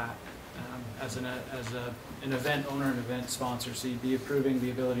anything like that. As an event owner and event sponsor, so you'd be approving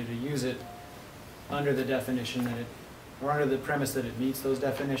the ability to use it under the definition that it, or under the premise that it meets those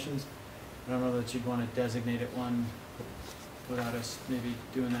definitions. I don't know that you'd want to designate it one without us maybe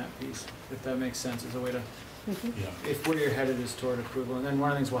doing that piece, if that makes sense, as a way to, Yeah. if where you're headed is toward approval. And then one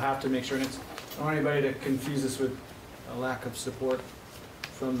of the things we'll have to make sure, and it's, I don't want anybody to confuse us with a lack of support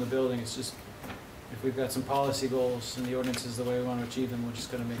from the building. It's just, if we've got some policy goals and the ordinance is the way we want to achieve them, we're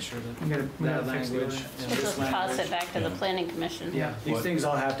just gonna make sure We that gotta that fix the language, ordinance. and We'll this just toss language. it back to the Yeah. planning commission. Yeah. These What- things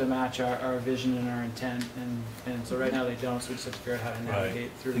all have to match our vision and our intent, and so right now they don't, so we just have to figure out how to Right.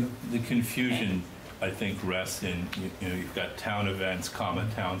 navigate through them. The confusion, I think, rests in, you know, you've got town events,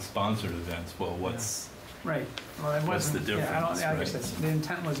 town-sponsored events. Well, what's, Right. Well, it What's the wasn't, yeah, I don't, difference, I guess right? that's, the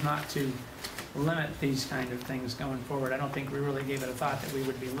intent was not to limit these kind of things going forward. I don't think we really gave it a thought that we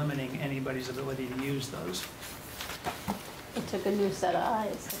would be limiting anybody's ability to use those. It took a new set of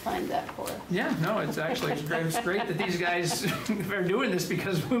eyes to find that for us. Yeah, no, it's actually, it's great that these guys are doing this,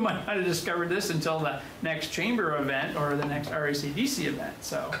 because we might not have discovered this until the next chamber event or the next RACDC event.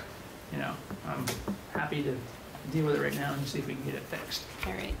 So, you know, I'm happy to deal with it right now and see if we can get it fixed.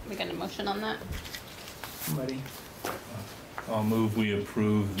 All right, we got a motion on that? Somebody, I'll move we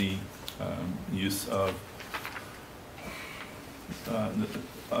approve the use of,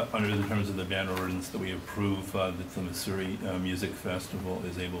 under the terms of the banner ordinance, that we approve that the Missouri Music Festival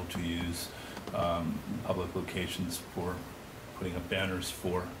is able to use public locations for putting up banners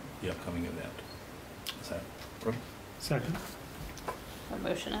for the upcoming event. Is that right? Second. A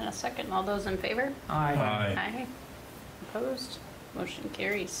motion and a second. All those in favor? aye. Aye. Opposed? Motion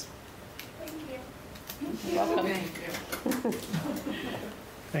carries. Thank you. You're welcome.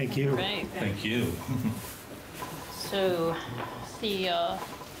 Thank you. Right, Thank you. so the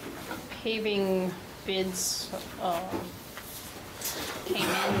paving bids came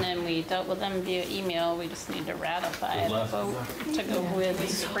in and we dealt with them via email. We just need to ratify Good the luck. vote to go with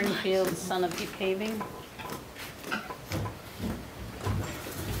Springfield Sunapee Paving.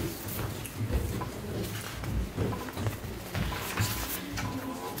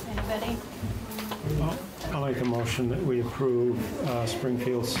 Anybody? I'll make a motion that we approve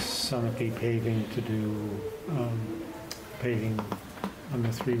Springfield Sunapee Paving to do paving on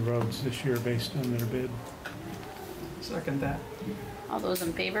the 3 roads this year based on their bid. Second that. All those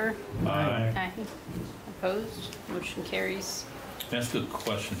in favor? Aye. Aye. Opposed? Motion carries. Can I ask a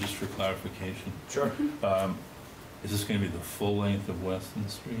question just for clarification? Sure. Is this going to be the full length of Weston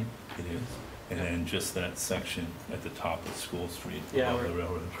Street? It is. And then just that section at the top of School Street Yeah, above where the it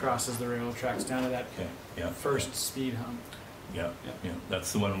railroad track? crosses the railroad tracks down to that Okay, yeah. first speed hump. Yeah, Yeah. yeah.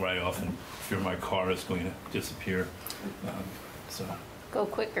 That's the one where I often fear my car is going to disappear. So, Go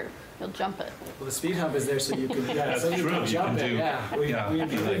quicker, you'll jump it. Well, the speed hump is there so you can, yeah, so That's you true, can you jump can it, do- yeah. We yeah,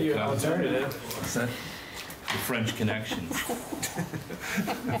 give you an like, alternative. is that the French Connection?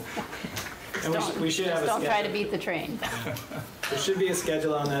 And we should have a Just don't try to schedule. beat the train. There should be a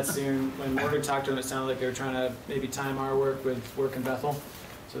schedule on that soon. When Morgan talked to them, it sounded like they were trying to maybe time our work with work in Bethel.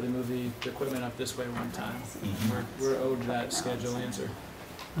 So they moved the equipment up this way one time. Mhm. We're owed that schedule answer.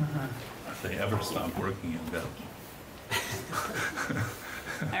 Uh-huh. If they ever stop working in Bethel.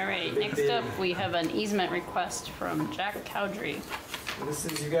 All right, Big next bid. up, we have an easement request from Jack Cowdrey. This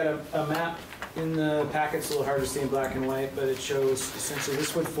is, you got a map in the packet, it's a little hard to see in black and white, but it shows essentially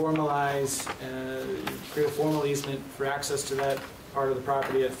this would formalize, create a formal easement for access to that part of the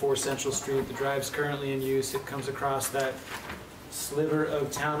property at 4 Central Street. The drive's currently in use. It comes across that sliver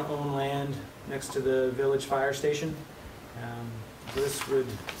of town-owned land next to the village fire station. This would,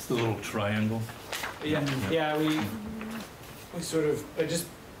 It's the little triangle. yeah, we sort of, I just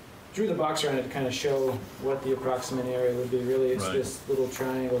drew the box around it to kind of show what the approximate area would be. Really, it's Right. this little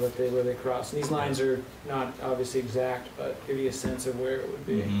triangle where they cross. And these lines are not obviously exact, but give you a sense of where it would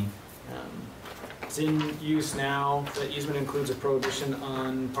be. Mhm. It's in use now. The easement includes a prohibition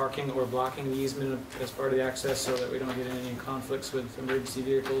on parking or blocking the easement as part of the access so that we don't get any conflicts with emergency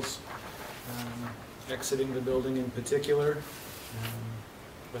vehicles exiting the building in particular.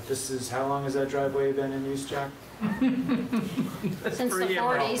 But this is, how long has that driveway been in use, Jack? Since the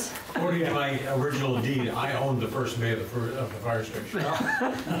forever. 40s. According to my original deed, I owned the first bay of the fire station.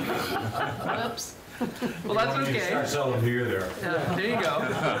 Whoops, Well, that's You okay. start selling beer there. Yeah, there you go.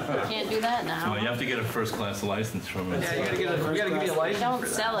 can't do that Well, you now. have to get a first-class license from it. Yeah, you gotta give you a license Don't for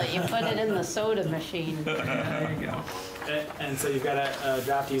that. sell it, you put it in the soda machine. There you go. And so you've got a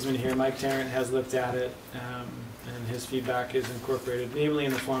draft easement here. Mike Tarrant has looked at it, and his feedback is incorporated, namely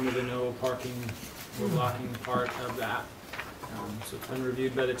in the form of the no parking or blocking part of that. So it's been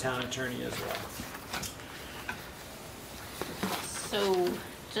reviewed by the town attorney as well. So,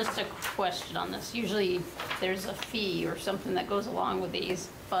 just a question on this. Usually, there's a fee or something that goes along with these,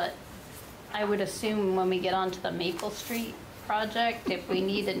 but I would assume when we get onto the Maple Street project, if we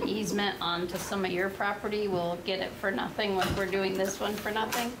need an easement onto some of your property, we'll get it for nothing when we're doing this one for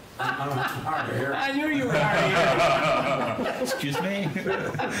nothing? I knew you were already here. Excuse me?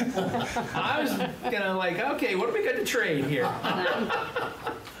 I was gonna like, okay, what do we got to trade here?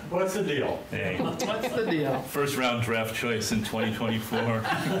 What's the deal? Hey, What's the deal? first round draft choice in 2024.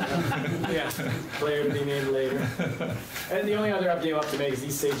 Yeah, player to be named later. And the only other update we'll have to make is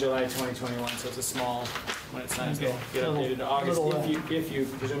these say July 2021, so it's a small, when it's time to Okay. get updated to August, Little, if you,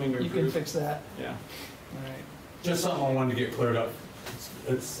 presuming you're You can approved. fix that. Yeah. All right. Just something I wanted to get cleared up.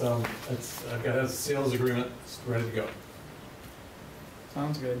 I've got a sales agreement, it's ready to go.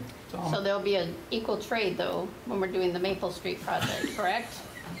 Sounds good. So there'll be an equal trade though, when we're doing the Maple Street project, correct?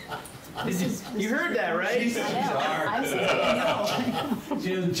 You heard that, right? I know,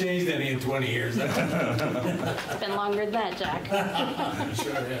 She hasn't changed any in 20 years. it's been longer than that, Jack.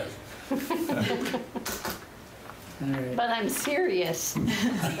 Sure has. All right. But I'm serious.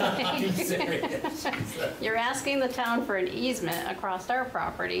 I'm serious. You're asking the town for an easement across our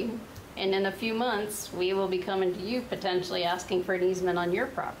property, and in a few months, we will be coming to you potentially asking for an easement on your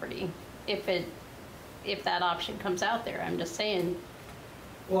property, if that option comes out there. I'm just saying,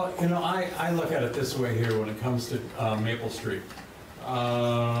 Well, I look at it this way here when it comes to Maple Street.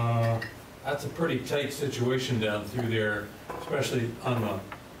 That's a pretty tight situation down through there, especially on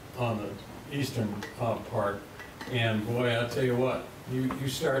the eastern part. And boy, I'll tell you what, you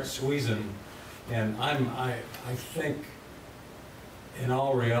start squeezing, and I think in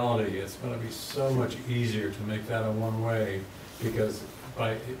all reality, it's gonna be so much easier to make that a one-way, because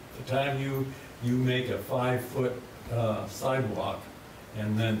by the time you make a 5-foot sidewalk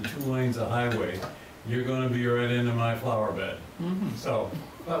and then 2 lanes of highway, you're gonna be right into my flower bed. So,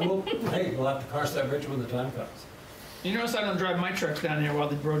 but we'll have to cross that bridge when the time comes. You notice I don't drive my trucks down there while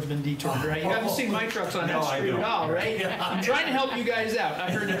the road's been detoured, right? You haven't seen my trucks on that No, I street at don't. all, right? I'm trying to help you guys out.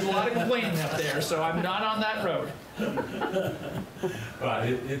 I heard there's a lot of complaining up there, so I'm not on that road. But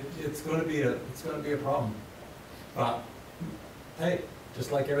it's gonna be a problem. But, hey,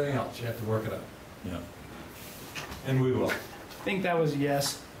 just like everything else, you have to work it out. Yeah. And we will. I think that was a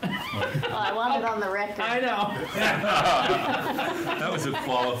yes. well, I want it on the record. I know. That was a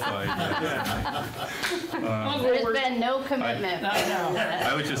qualified. There's been no commitment. I know.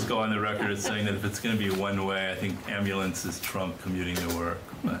 I would just go on the record as saying that if it's going to be one way, I think ambulances trump commuting to work.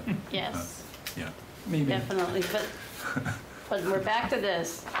 But, Yes, yeah, Maybe. definitely, but we're back to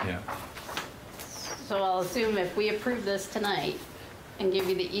this. yeah. So I'll assume if we approve this tonight and give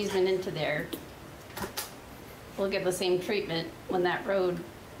you the easement into there, we'll get the same treatment when that road,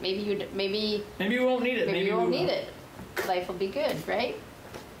 maybe you won't need it. maybe you won't we will. need it. Life will be good, right?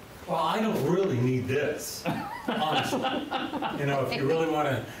 Well, I don't really need this, honestly. If you really want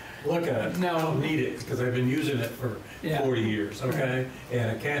to look at it, No. I don't need it, because I've been using it for Yeah. 40 years, okay?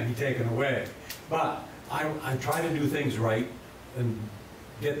 And it can't be taken away. But I try to do things right and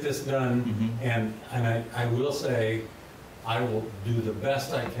get this done, and I will say, I will do the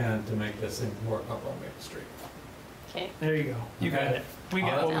best I can to make this thing work up on Maple Street. Okay, There you go. You got it. We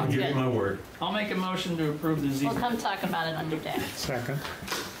got I'll it. Sounds give you good. my word. I'll make a motion to approve the we'll ZBA. come talk about it on your day. Second.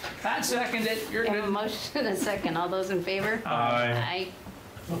 Pat seconded it. You're We have a good. motion and a second. All those in favor? Aye.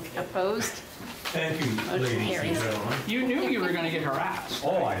 Opposed? Thank you, Motion ladies and carries. gentlemen. You knew you were gonna get harassed.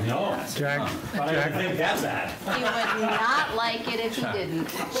 Oh, I know. Jack, But I didn't think that bad. You would not like it if you didn't.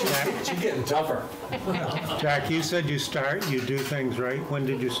 She's getting tougher. Jack, you said you do things right. When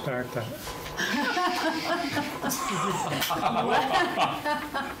did you start that?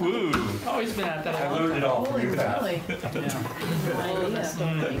 Woo. Always been at that. I learned it all from you, Pat. Yeah.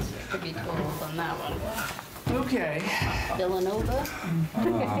 Could be told on that one. Okay. Villanova?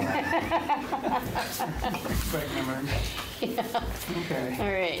 Quick memory. Okay.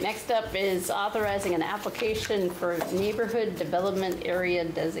 All right, next up is authorizing an application for neighborhood development area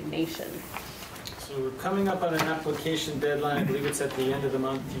designation. So we're coming up on an application deadline. I believe it's at the end of the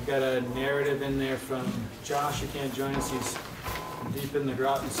month. You've got a narrative in there from Josh, who can't join us. He's deep in the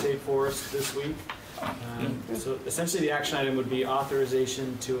Groton State Forest this week. So essentially, the action item would be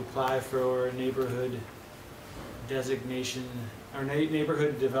authorization to apply for neighborhood designation, or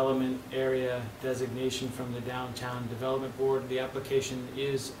neighborhood development area designation from the Downtown Development Board. The application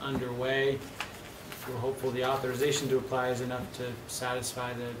is underway. We're hopeful the authorization to apply is enough to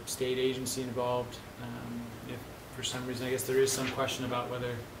satisfy the state agency involved. If for some reason, I guess there is some question about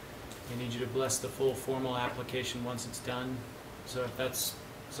whether they need you to bless the full formal application once it's done. So if that's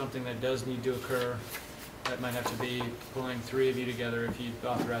something that does need to occur, that might have to be pulling three of you together if you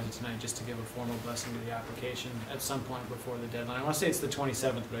authorize it tonight, just to give a formal blessing to the application at some point before the deadline. I want to say it's the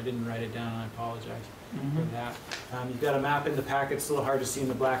 27th, but I didn't write it down, and I apologize for that. You've got a map in the packet. It's a little hard to see in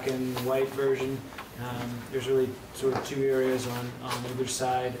the black and white version. There's really sort of two areas on either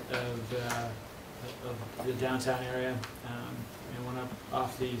side of the downtown area, and one up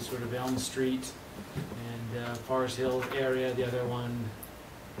off the sort of Elm Street and Forest Hill area, the other one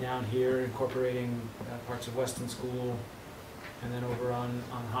down here incorporating parts of Weston School, and then over on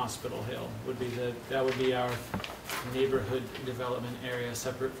Hospital Hill would be our neighborhood development area,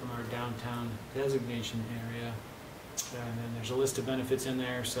 separate from our downtown designation area. And then there's a list of benefits in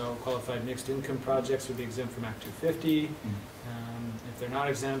there. So qualified mixed income projects would be exempt from Act 250. If they're not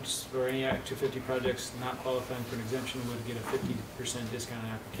exempt, or any Act 250 projects not qualifying for an exemption would get a 50% discount on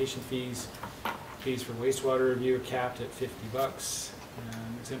application fees. Fees for wastewater review are capped at $50.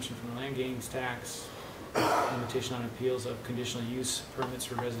 Exemption from the land gains tax, limitation on appeals of conditional use permits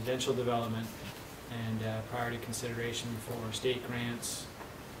for residential development, and priority consideration for state grants.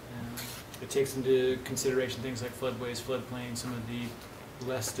 It takes into consideration things like floodways, floodplains, some of the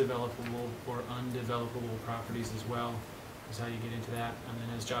less developable or undevelopable properties as well, is how you get into that. And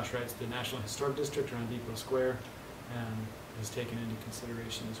then, as Josh writes, the National Historic District around Depot Square is taken into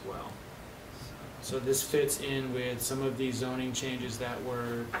consideration as well. So this fits in with some of the zoning changes that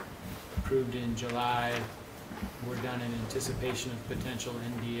were approved in July, were done in anticipation of potential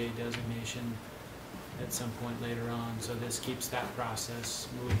NDA designation at some point later on. So this keeps that process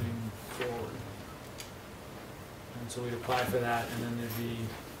moving forward. And so we'd apply for that, and then there'd be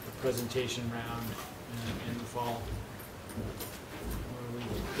a presentation round in the fall, where we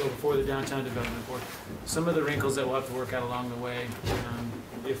go before the Downtown Development Board. Some of the wrinkles that we'll have to work out along the way,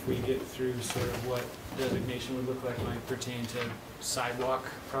 if we get through sort of what designation would look like, might pertain to sidewalk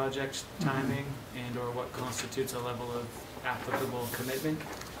project timing and or what constitutes a level of applicable commitment.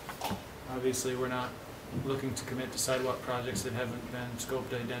 Obviously, we're not looking to commit to sidewalk projects that haven't been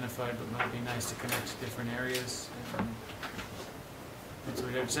scoped, identified, but might be nice to connect to different areas. And so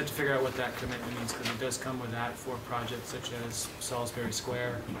we just have to figure out what that commitment means, because it does come with that for projects such as Salisbury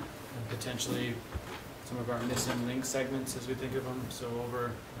Square and potentially some of our missing link segments as we think of them. So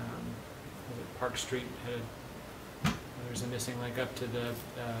over Park Street, there's a missing link up to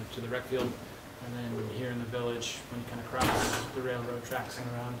the rec field, and then here in the village, when you kind of cross the railroad tracks and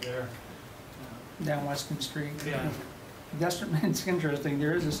around there. Down Weston Street. Yeah. It's interesting,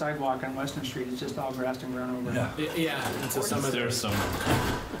 there is a sidewalk on Weston Street, it's just all grassed and grown over. Yeah, and so some of There's some,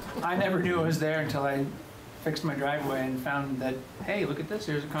 I never knew it was there until I fixed my driveway and found that, hey, look at this,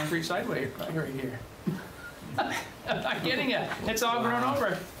 there's a concrete sideway right here. I'm not kidding you, it's all grown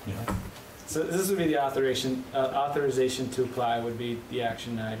over. yeah. So this would be the authorization to apply would be the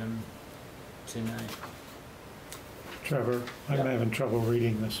action item tonight. Trevor, I'm Yeah. having trouble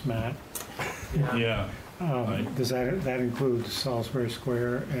reading this map. Yeah. Right. Does that include Salisbury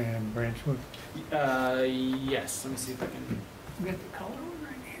Square and Branchwood? Yes, let me see if I can, We got the color one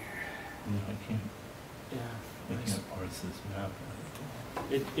right here. No, I can't, yeah. I can't parse this map.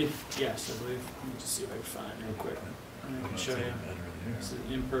 Yes, I believe, let me just see if I can find it real quick. And I I'm can not show saying you. better It's there.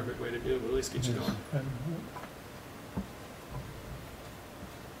 an imperfect way to do it, but at least get you going.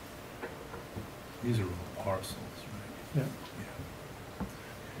 These are all parcels, right? Yeah.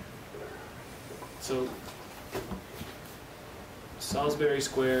 So Salisbury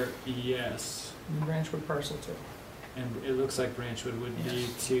Square, yes, New Branchwood parcel too. and it looks like Branchwood would be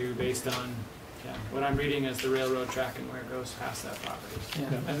Yes. too, based on, yeah, what I'm reading is the railroad track and where it goes past that property. Yeah,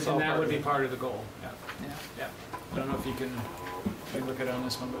 Yeah. And that's all that part would of be it. part of the goal, yeah. Yeah. I don't know if you can look at it on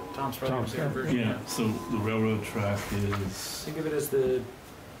this one, but Tom's probably Tom's their got it. version. Yeah, so the railroad track is, Think of it as there's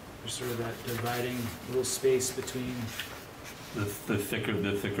sort of that dividing little space between, the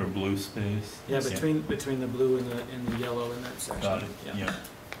thicker blue space. yeah, between the blue and the yellow in that section. Got it, yeah, okay.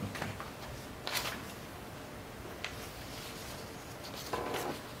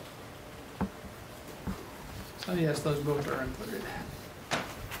 So yes, those both are included.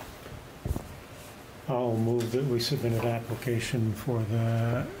 I'll move that we submit an application for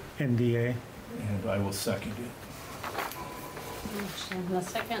the NDA. And I will second it. Motion and a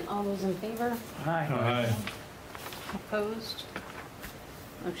second, all those in favor? Aye. Aye. Opposed?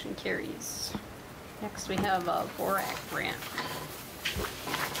 Motion carries. Next, we have a Borac grant.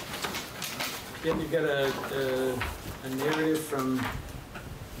 Yeah, you've got a narrative from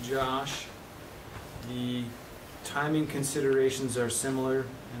Josh. The timing considerations are similar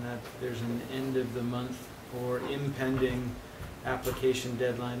in that there's an end of the month or impending application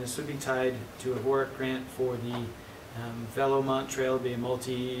deadline. This would be tied to a Borac grant for the Velomont Trail, be a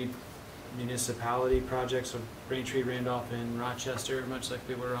multi-municipality project, so Braintree, Randolph, and Rochester, much like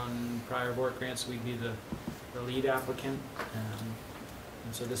we were on prior Borac grants, we'd be the lead applicant.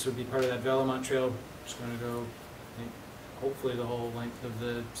 And so this would be part of that Velomont Trail. It's going to go, I think, hopefully the whole length of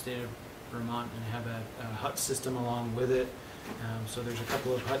the state of Vermont and have a hut system along with it. So there's a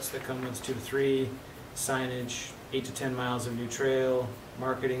couple of huts that come with 2 to 3, signage, 8 to 10 miles of new trail,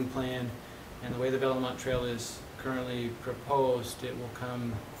 marketing plan, and the way the Velomont Trail is currently proposed, it will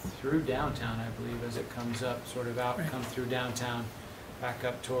come through downtown, I believe, as it comes up, sort of out, Right. come through downtown, back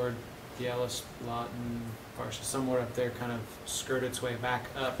up toward the Ellis lot and Varsha, somewhere up there, kind of skirt its way back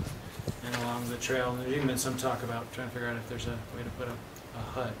up and along the trail. And there's even been some talk about trying to figure out if there's a way to put a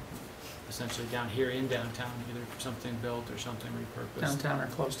hut essentially down here in downtown, either something built or something repurposed. Downtown or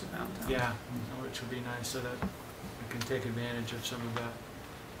close to downtown. Yeah, which would be nice, so that we can take advantage of some of that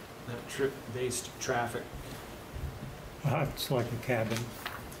trip-based traffic. It's like a cabin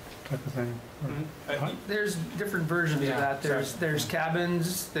type of thing. Or- There's different versions of Yeah, that. There's sorry.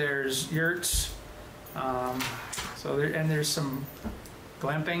 cabins, there's yurts, and there's some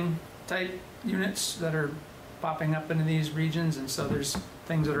glamping type units that are popping up into these regions, and so there's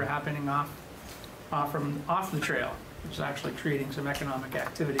things that are happening off the trail, which is actually creating some economic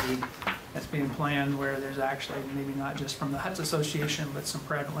activity that's being planned, where there's actually maybe not just from the Huts Association, but some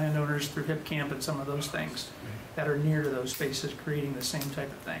private landowners through Hip Camp and some of those things that are near to those spaces creating the same type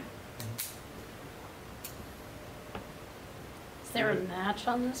of thing. Is there a match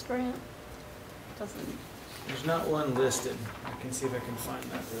on this grant? Doesn't, There's not one listed. I can see if I can find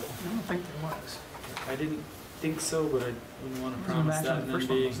that I real. don't think there was. I didn't think so, but I wouldn't want to There was a promise match that on and the then first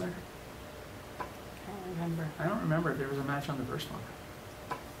one, be. was there? can't remember. I don't remember if there was a match on the first one.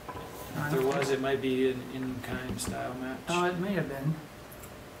 No, I If there don't was, think it might be an in-kind style match. so. Oh, it may have been.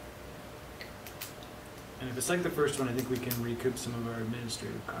 And if it's like the first one, I think we can recoup some of our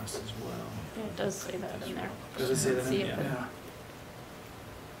administrative costs as well. Yeah, it does say that in there. Does it say that in See there? it. Yeah.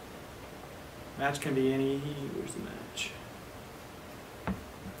 Match can be any, where's the match?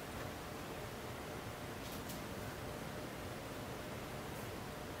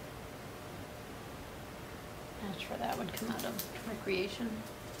 Match for that would come out of recreation.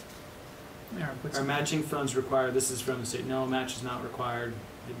 There, I put Are some- matching funds required? This is from the state. No, match is not required.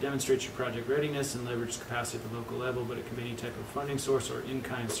 It demonstrates your project readiness and leverage capacity at the local level, but it can be any type of funding source or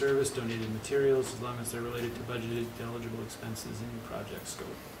in-kind service, donated materials, as long as they're related to budgeted eligible expenses in your project scope.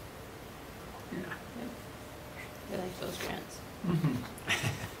 Yeah. We like those grants. Mhm.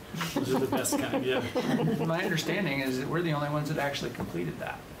 Those are the best kind, yeah. My understanding is that we're the only ones that actually completed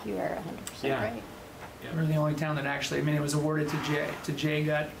that. You are 100% Yeah. right. We're the only town that actually, I mean, it was awarded to Jay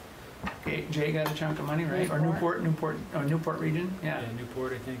got a chunk of money, right? Or Newport region, yeah. Yeah,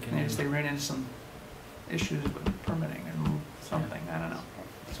 Newport, I think. And they ran into some issues with permitting and something, I don't know.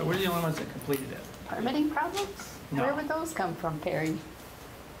 So we're the only ones that completed it. Permitting problems? No. Where would those come from, Perry?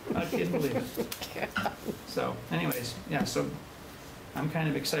 I can't believe it. So anyways, yeah, so I'm kind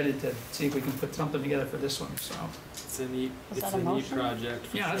of excited to see if we can put something together for this one, so. It's a neat, Is it's that a a neat motion? project,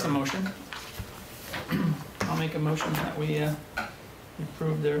 for Yeah, that's a sure. motion. I'll make a motion that we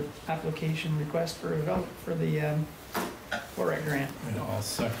approve their application request for the Borac grant. And I'll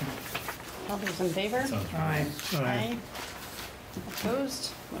second. All those in favor? Sounds Aye. Aye.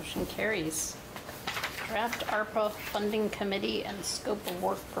 Opposed? Motion carries. draft ARPA funding committee and scope of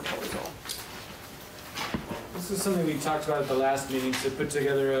work proposal. This is something we talked about at the last meeting, to put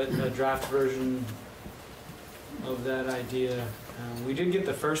together a draft version of that idea. We did get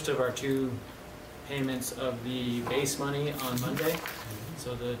the first of our 2 payments of the base money on Monday.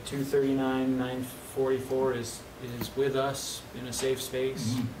 So the $239,944 is with us in a safe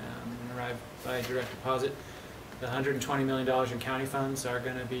space, and arrived by direct deposit. The $120 million in county funds are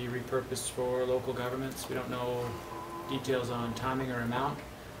going to be repurposed for local governments. We don't know details on timing or amount,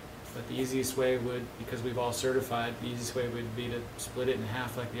 but the easiest way would, because we've all certified, the easiest way would be to split it in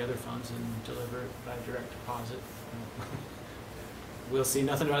half like the other funds and deliver it by direct deposit. We'll see.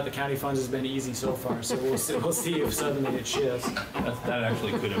 Nothing about the county funds has been easy so far, so we'll see if suddenly it shifts. That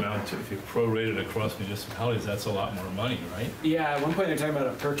actually could amount to, if you prorate it across municipalities, that's a lot more money, right? Yeah, at one point they're talking about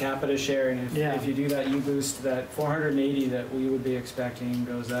a per capita share, and if you do that, you boost that 480 that we would be expecting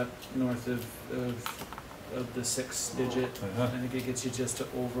goes up north of the 6-digit. I think it gets you just to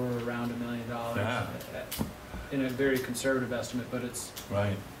over around $1 million in a very conservative estimate, but it's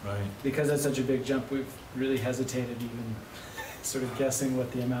right. Because that's such a big jump. We've really hesitated even sort of guessing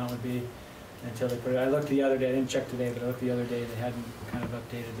what the amount would be until they put it. I looked the other day. I didn't check today, but I looked the other day. They hadn't kind of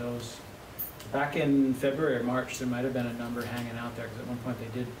updated those. Back in February or March, there might have been a number hanging out there, because at one point they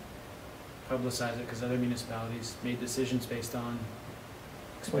did publicize it, because other municipalities made decisions based on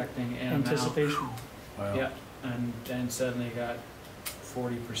expecting an Anticipation. amount. Wow. Yeah, and then suddenly got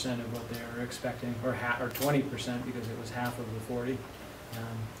 40% of what they were expecting, or 20%, because it was half of the 40.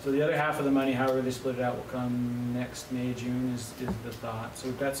 So the other half of the money, however they split it out, will come next May, June is the thought. So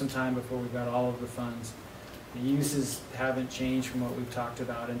we've got some time before we've got all of the funds. The uses haven't changed from what we've talked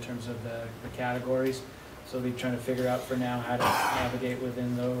about in terms of the categories. So we're trying to figure out for now how to navigate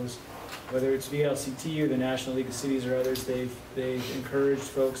within those. Whether it's VLCT or the National League of Cities or others, they've encouraged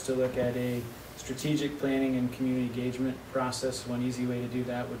folks to look at a strategic planning and community engagement process. One easy way to do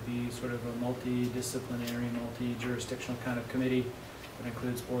that would be sort of a multidisciplinary, multi-jurisdictional kind of committee that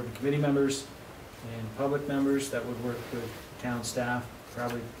includes board and committee members and public members that would work with town staff,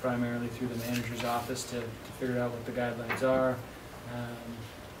 probably primarily through the manager's office, to figure out what the guidelines are,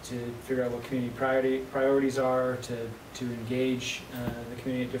 to figure out what community priorities are, to engage the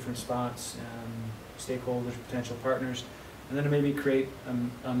community at different spots, stakeholders, potential partners, and then to maybe create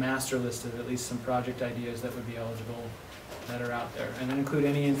a master list of at least some project ideas that would be eligible that are out there, and then include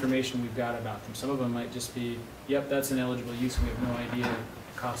any information we've got about them. Some of them might just be, yep, that's an eligible use, we have no idea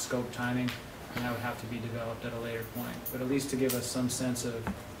cost, scope, timing, and that would have to be developed at a later point. But at least to give us some sense of,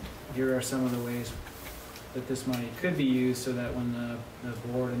 here are some of the ways that this money could be used, so that when the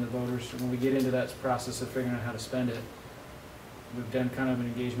board and the voters, when we get into that process of figuring out how to spend it, we've done kind of an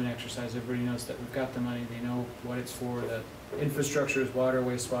engagement exercise. Everybody knows that we've got the money, they know what it's for, that infrastructure is water,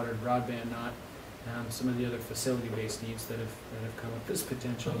 wastewater, broadband, not some of the other facility-based needs that have come up as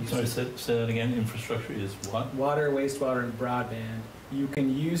potential uses. Sorry, say that again. Infrastructure is what? Water, wastewater, and broadband. You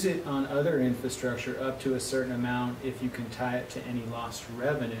can use it on other infrastructure up to a certain amount if you can tie it to any lost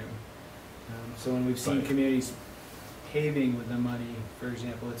revenue. So when we've seen communities paving with the money, for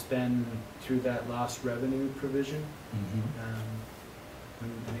example, it's been through that lost revenue provision.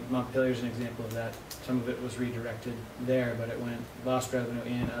 I think Montpelier is an example of that. Some of it was redirected there, but it went lost revenue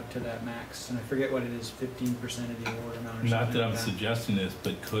in up to that max. And I forget what it is, 15% of the award amount or something. Not that I'm like suggesting this,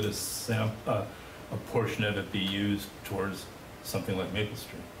 but could a portion of it be used towards something like Maple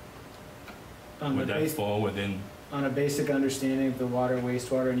Street? Would that fall within? On a basic understanding of the water,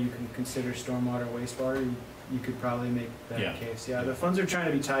 wastewater, and you can consider stormwater, wastewater, you could probably make that case. Yeah, the funds are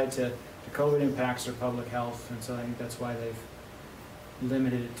trying to be tied to COVID impacts or public health, and so I think that's why they've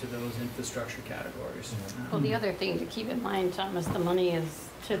limited it to those infrastructure categories. Well, the other thing to keep in mind, Tom, is the money is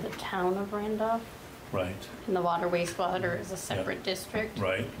to the town of Randolph, Right. and the water wastewater is a separate district.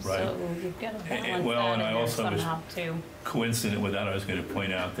 Right. So you've got to balance Well, that and I in there also was somehow too. coincident with that, I was going to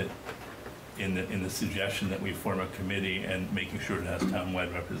point out that in the suggestion that we form a committee and making sure it has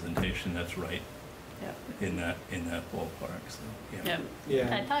townwide representation, that's right. Yep. In that ballpark. So Yeah.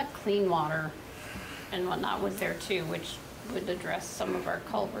 I thought clean water and whatnot was there too, which would address some of our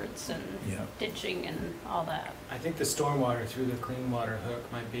culverts and ditching and all that. I think the stormwater through the clean water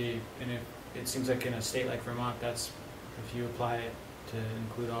hook might be, and it seems like in a state like Vermont, that's, if you apply it to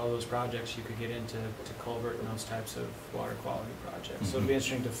include all those projects, you could get into culvert and those types of water quality projects. So it'd be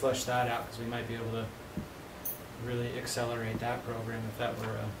interesting to flesh that out, because we might be able to really accelerate that program if that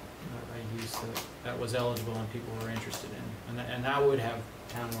were a use that was eligible and people were interested in. And that would have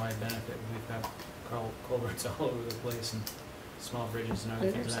townwide benefit. We've got culverts all over the place and small bridges and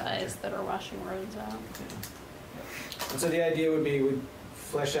other things of that nature. Undersized that are washing roads out. And so the idea would be we'd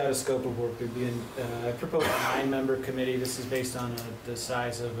flesh out a scope of work. We'd be in, I propose a 9-member committee. This is based on the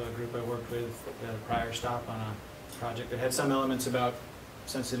size of a group I worked with at a prior stop on a project that had some elements about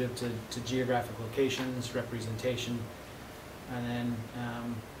sensitive to geographic locations, representation, and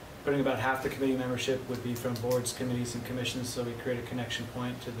then putting about half the committee membership would be from boards, committees, and commissions, so we create a connection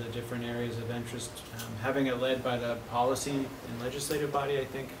point to the different areas of interest. Having it led by the policy and legislative body, I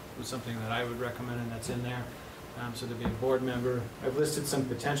think, was something that I would recommend, and that's in there. So there'd be a board member. I've listed some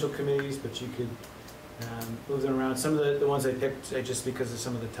potential committees, but you could move them around. Some of the ones I picked just because of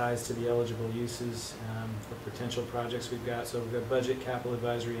some of the ties to the eligible uses for potential projects we've got. So we've got budget, capital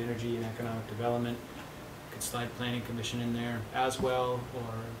advisory, energy, and economic development. Could slide planning commission in there as well,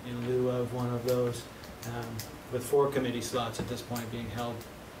 or in lieu of one of those, with 4 committee slots at this point being held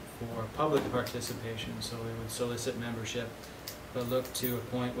for public participation. So we would solicit membership, but look to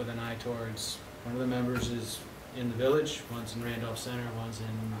appoint with an eye towards one of the members is in the village, one's in Randolph Center, one's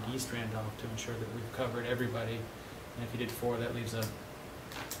in East Randolph, to ensure that we've covered everybody. And if you did 4, that leaves a sort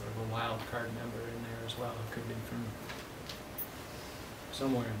of a wild card member in there as well. It could be from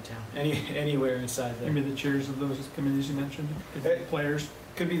somewhere in town, anywhere inside there. Maybe the chairs of those committees you mentioned, could be players.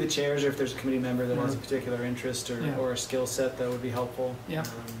 Could be the chairs, or if there's a committee member that has a particular interest or, Yeah. or a skill set that would be helpful. Yeah.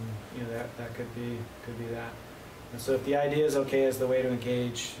 You know, that could be that. And so if the idea is okay as the way to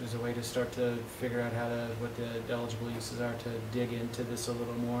engage, as a way to start to figure out what the eligible uses are, to dig into this a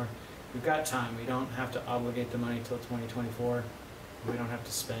little more, we've got time. We don't have to obligate the money till 2024. We don't have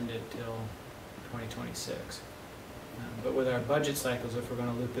to spend it till 2026. But with our budget cycles, if we're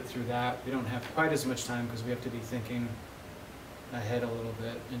going to loop it through that, we don't have quite as much time because we have to be thinking ahead a little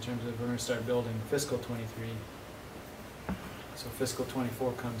bit in terms of we're going to start building fiscal 23. So fiscal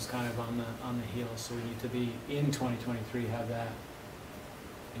 24 comes kind of on the heels, so we need to be in 2023, have that,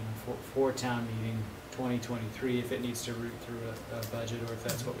 you know, for town meeting 2023 if it needs to root through a budget, or if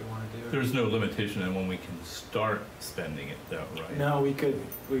that's what we want to do. There's no limitation on when we can start spending it though, right? No, we could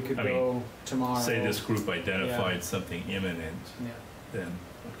I go mean, tomorrow. Say this group identified something imminent, Yeah, then,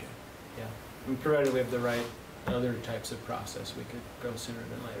 okay. yeah. And provided we have the right other types of process, we could go sooner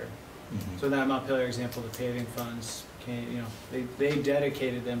than later. So that Montpelier example, the paving funds came, you know, they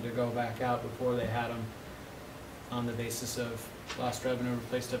dedicated them to go back out before they had them on the basis of lost revenue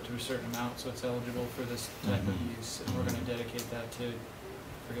replaced up to a certain amount, so it's eligible for this type of use. And we're going to dedicate that to,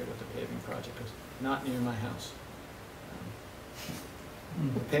 I forget what the paving project was, not near my house.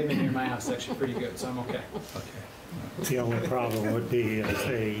 The pavement near my house is actually pretty good, so I'm okay. Okay. The only problem would be if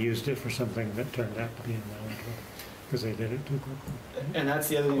they used it for something that turned out to be ineligible, because they did it too quickly. And that's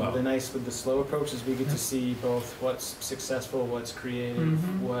the other thing, Wow. the nice with the slow approach is we get to see both what's successful, what's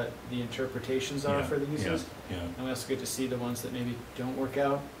creative, what the interpretations are Yeah, for the uses. Yeah, And we also get to see the ones that maybe don't work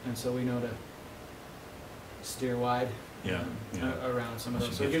out, and so we know to steer wide yeah, yeah. around some of That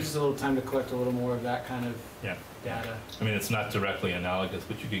those. should So it get gives us a little time to collect a little more of that kind of Yeah. data. I mean, it's not directly analogous,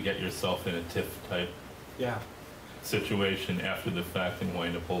 but you could get yourself in a TIF type Yeah, situation after the fact and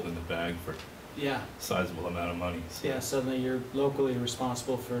wind up holding the bag for yeah, a sizable amount of money. So. yeah. Suddenly you're locally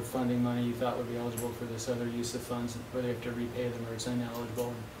responsible for funding money you thought would be eligible for this other use of funds, whether you have to repay them or it's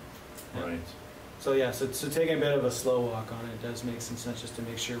ineligible. Yeah. Right. So yeah, so taking a bit of a slow walk on it does make some sense, just to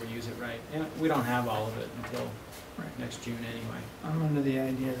make sure we use it right. And we don't have all of it until Right. next June anyway. I'm under the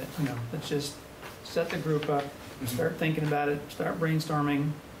idea that, you know, let's just set the group up, start thinking about it, start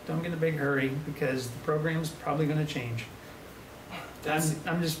brainstorming. Don't get in a big hurry because the program's probably going to change.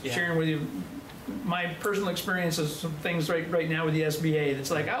 I'm just yeah. sharing with you my personal experience of some things right now with the SBA. That's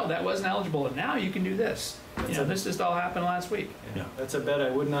like, oh, that wasn't eligible, and now you can do this. You know, this just all happened last week. Yeah. That's a bet I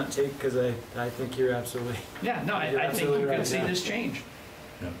would not take because I think you're absolutely. Yeah, no, You're I think absolutely you right, can see yeah. this change.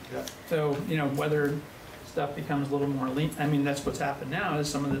 Yeah. So, you know, whether stuff becomes a little more lean, I mean, that's what's happened now, is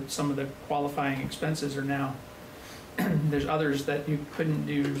some of the qualifying expenses are now, there's others that you couldn't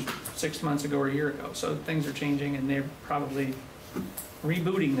do 6 months ago or a year ago. So things are changing and they're probably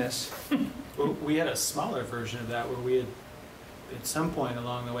rebooting this. Well, we had a smaller version of that where we had, at some point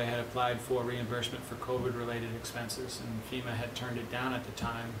along the way, had applied for reimbursement for COVID-related expenses, and FEMA had turned it down at the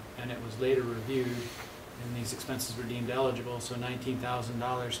time, and it was later reviewed, and these expenses were deemed eligible, so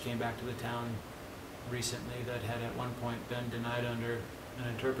 $19,000 came back to the town recently that had at one point been denied under an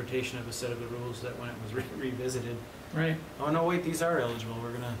interpretation of a set of the rules that when it was revisited, Right. oh no, wait, these are eligible,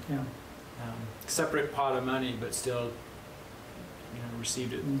 we're gonna, Yeah. separate pot of money, but still, you know,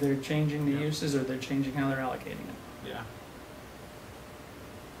 received it, They're changing the Yeah. uses, or they're changing how they're allocating it. yeah.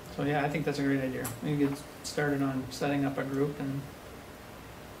 So yeah, I think that's a great idea. We get started on setting up a group and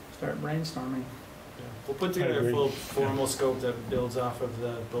start brainstorming. Yeah. We'll put together a full formal scope that builds off of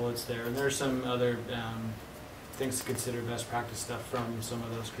the bullets there, and there's some other things to consider, best practice stuff from some of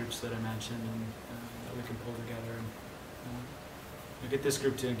those groups that I mentioned, and that we can pull together and get this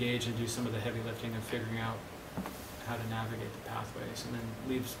group to engage and do some of the heavy lifting of figuring out how to navigate the pathways, and then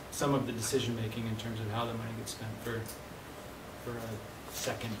leave some of the decision making in terms of how the money gets spent for a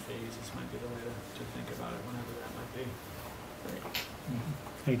second phase. This might be the way to think about it, whenever that might be.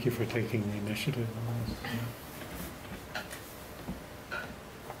 Thank you for taking the initiative on this.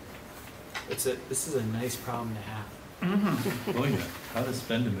 This is a nice problem to have. Oh yeah, how to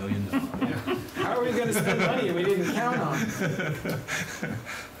spend $1 million. How are we going to spend money we didn't count on?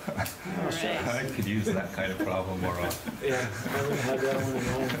 All right. I could use that kind of problem more often. Yeah, I would have that one in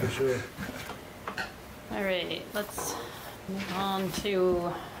mind for sure. All right, let's move on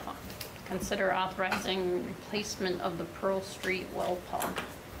to consider authorizing replacement of the Pearl Street well pump.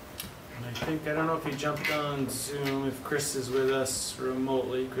 And I don't know if he jumped on Zoom, if Chris is with us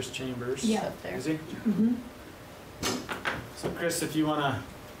remotely, Chris Chambers. Yeah. Up there. Is he? Mm-hmm. So Chris, if you want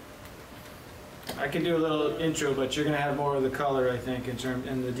to, I can do a little intro, but you're going to have more of the color, I think,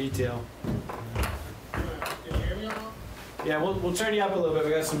 in the detail. Can you hear me now? Yeah, we'll turn you up a little bit.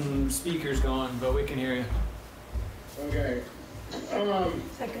 We got some speakers going, but we can hear you. Okay.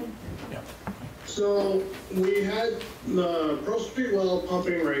 Second. So we had the Pearl Street well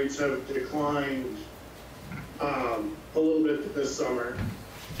pumping rates have declined a little bit this summer,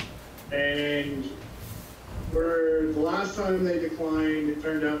 and for the last time they declined, it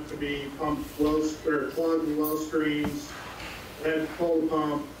turned out to be pumped wells or clogged well screens, had to pull the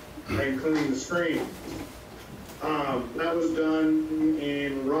pump and clean the screen. That was done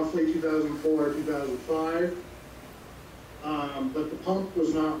in roughly 2004, 2005, but the pump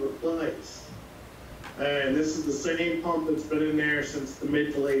was not replaced. And this is the same pump that's been in there since the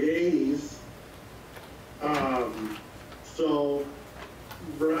mid to late 80s. So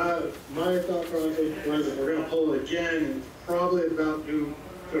my thought process was that we're going to pull it again, and it's probably about due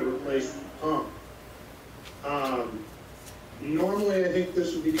to replace the pump. Normally, I think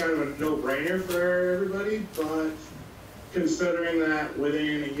this would be kind of a no-brainer for everybody, but considering that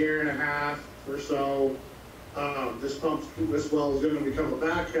within a year and a half or so, this well is going to become a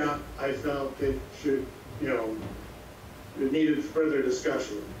backup, I felt it should, it needed further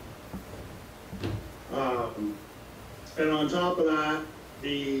discussion. And on top of that,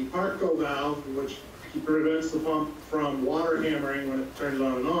 the Parco valve, which prevents the pump from water hammering when it turns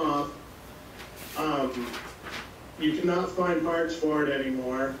on and off, you cannot find parts for it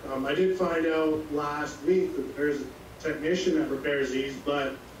anymore. I did find out last week that there's a technician that repairs these,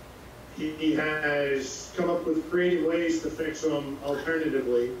 but he has come up with creative ways to fix them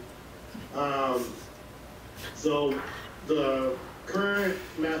alternatively. So the current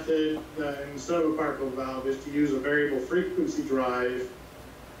method, instead of a Parco valve, is to use a variable frequency drive,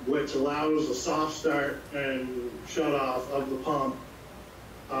 which allows a soft start and shut off of the pump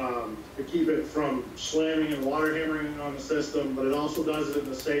to keep it from slamming and water hammering on the system, but it also does it in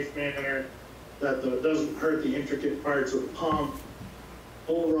a safe manner that doesn't hurt the intricate parts of the pump.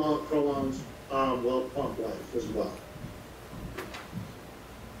 Overall, it prolongs well pump life as well.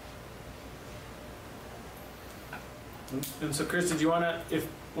 And so, Chris, did you want to, if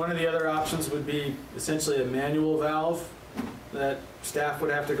one of the other options would be essentially a manual valve that staff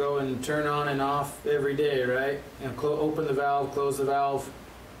would have to go and turn on and off every day, right? Open the valve, close the valve.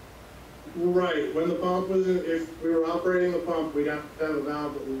 Right. When the pump was if we were operating the pump, we'd have to have a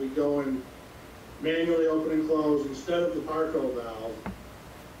valve that would be going manually open and close instead of the Parco valve.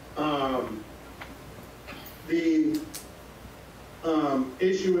 The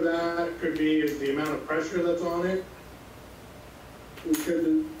issue with that could be is the amount of pressure that's on it. We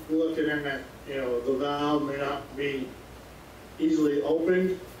could look at that, the valve may not be easily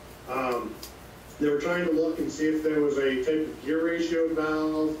opened. They were trying to look and see if there was a type of gear ratio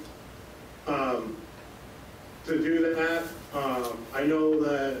valve to do that. I know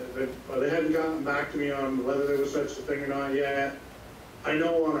that they hadn't gotten back to me on whether there was such a thing or not yet. I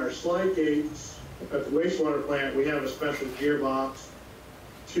know on our slide gates at the wastewater plant, we have a special gearbox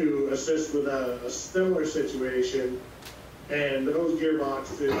to assist with a similar situation. And those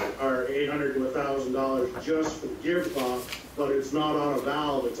gearboxes are $800 to $1,000 just for the gearbox, but it's not on a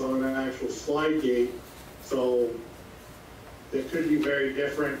valve, it's on an actual slide gate. So it could be very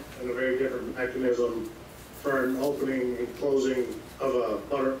different and a very different mechanism for an opening and closing of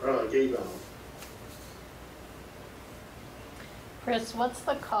a gate valve. Chris, what's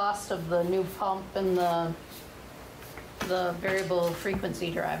the cost of the new pump and the variable frequency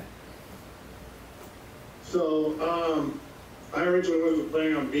drive? So, I originally wasn't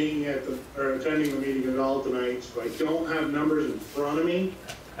planning on being attending the meeting at all tonight, so I don't have numbers in front of me.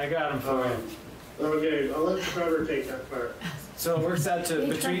 I got them for you. Okay, I'll let Trevor take that part. So it works out to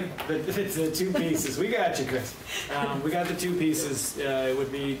Hey, between the two pieces. We got you, Chris. We got the two pieces. It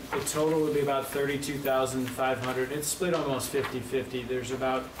would be, the total would be about 32,500. It's split almost 50-50. There's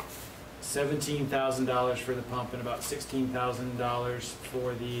about $17,000 for the pump and about $16,000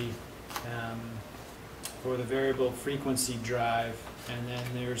 for the variable frequency drive. And then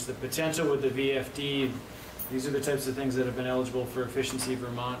there's the potential with the VFD. These are the types of things that have been eligible for Efficiency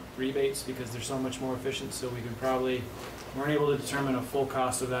Vermont rebates because they're so much more efficient. So we can probably, we weren't able to determine a full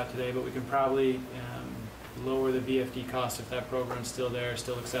cost of that today, but we can probably lower the VFD cost if that program's still there,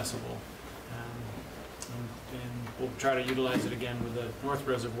 still accessible. And we'll try to utilize it again with the North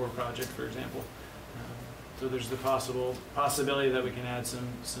Reservoir project, for example. So there's the possibility that we can add some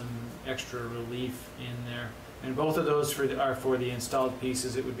extra relief in there. And both of those are for the installed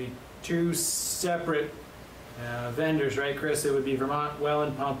pieces. It would be two separate vendors, right, Chris? It would be Vermont Well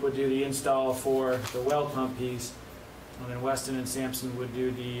and Pump would do the install for the well pump piece, and then Weston and Sampson would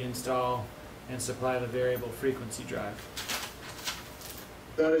do the install and supply the variable frequency drive.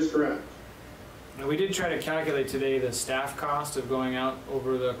 That is correct. And we did try to calculate today the staff cost of going out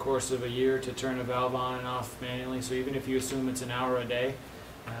over the course of a year to turn a valve on and off manually. So even if you assume it's an hour a day,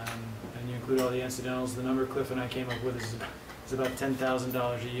 and you include all the incidentals, the number Cliff and I came up with is about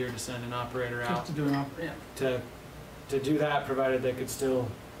 $10,000 a year to send an operator out. Just to do an To do that, provided they could still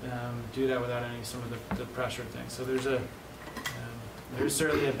do that without any some of the pressure things. So there's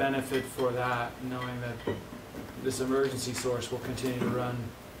certainly a benefit for that, knowing that this emergency source will continue to run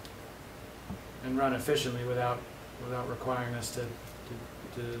efficiently without requiring us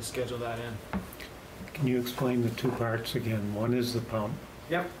to schedule that in. Can you explain the two parts again? One is the pump.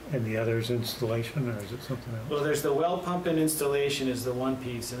 Yep. And the other is installation, or is it something else? Well, there's the well pump and installation is the one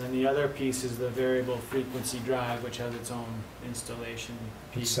piece, and then the other piece is the variable frequency drive, which has its own installation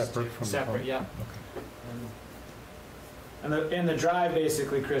piece. It's separate from the pump? Separate, yeah. Okay. And the drive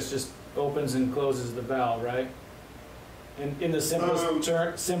basically, Chris, just opens and closes the valve, right? In the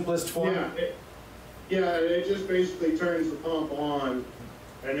simplest form? Yeah, it just basically turns the pump on,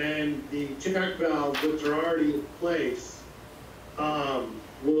 and then the check valves, which are already in place,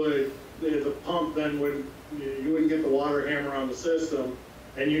 the pump then you wouldn't get the water hammer on the system,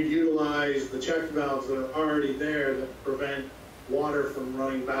 and you'd utilize the check valves that are already there that prevent water from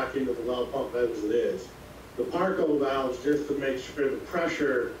running back into the well pump as it is. The Parco valves, just to make sure the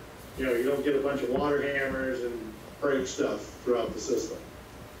pressure, you don't get a bunch of water hammers and break stuff throughout the system.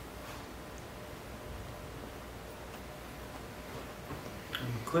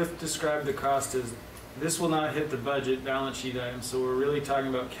 Cliff described the cost as, this will not hit the budget balance sheet item, so we're really talking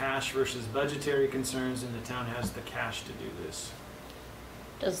about cash versus budgetary concerns, and the town has the cash to do this.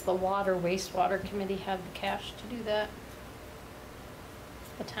 Does the wastewater committee have the cash to do that?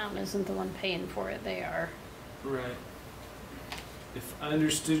 The town isn't the one paying for it, they are. Right. If I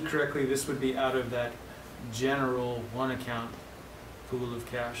understood correctly, this would be out of that general one account pool of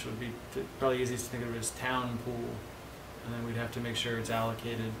cash. Would be probably easiest to think of it as town pool, and then we'd have to make sure it's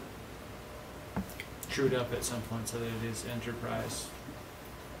allocated, trued up at some point so that it is enterprise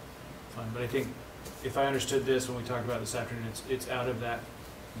fund. But I think if I understood this when we talked about this afternoon, it's out of that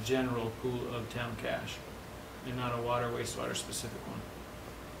general pool of town cash and not a water wastewater specific one.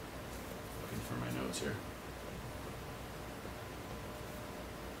 Looking for my notes here.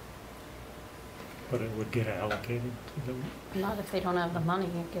 But it would get allocated to them? Not if they don't have the money,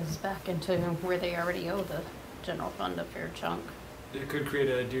 it goes back into where they already owe the general fund a fair chunk. It could create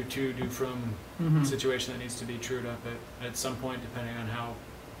a due from situation that needs to be trued up at some point, depending on how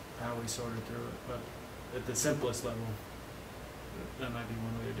we sorted through it. But at the simplest level, that might be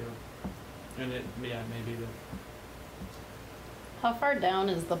one way to do it. And it may be the. How far down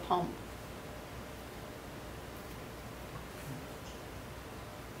is the pump?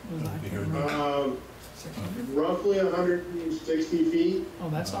 Roughly 160 feet. Oh,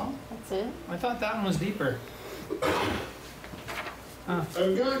 that's all? That's it? I thought that one was deeper.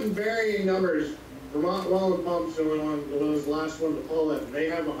 I've gotten varying numbers. Vermont Well and Pumps was the last one to pull it. They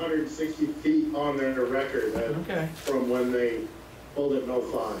have 160 feet on their record from when they pulled it in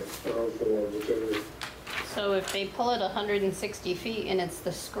 05 or 04, whichever. So if they pull it 160 feet and it's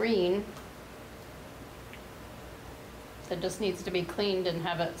the screen, that just needs to be cleaned and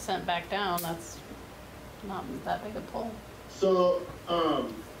have it sent back down, that's not that big a pull. So,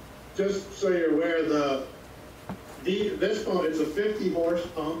 just so you're aware, this pump, it's a 50 horse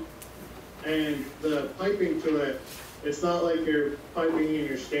pump, and the piping to it, it's not like you're piping in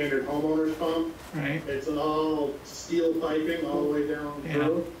your standard homeowner's pump. Right. It's all steel piping all the way down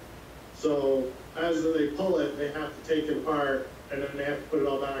through. So as they pull it, they have to take it apart and then they have to put it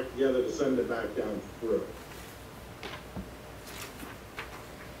all back together to send it back down through.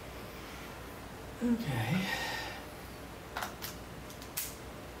 Okay.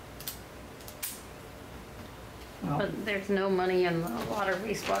 Well, But there's no money in the water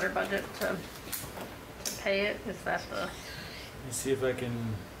wastewater budget to pay it, is that the? Let me see if I can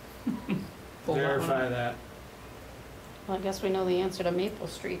pull that one verify up. that. Well, I guess we know the answer to Maple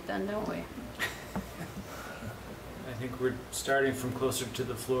Street then, don't we? I think we're starting from closer to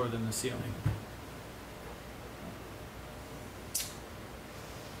the floor than the ceiling.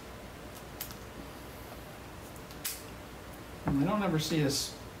 I don't ever see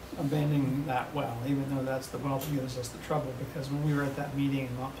us abandoning that well, even though that's the well that gives us the trouble, because when we were at that meeting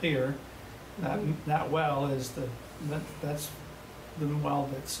in Montpelier, that well is that's the well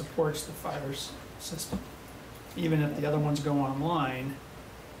that supports the fire system. Even if the other ones go online,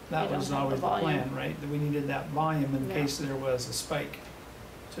 that They was don't have always the the volume. plan, right? That we needed that volume in Yeah. case there was a spike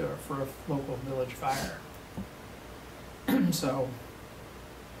for a local village fire. So,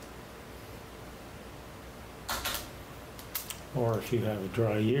 Or if you have a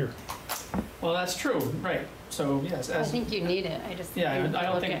dry year. well, that's true, right? So, yes, I as, think you need it, I just. yeah, need to I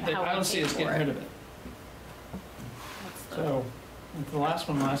don't look think, at that- how I we don't see pay us getting for rid of it. That's the- So, if the last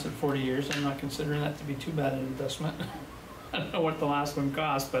one lasted 40 years, I'm not considering that to be too bad an investment. I don't know what the last one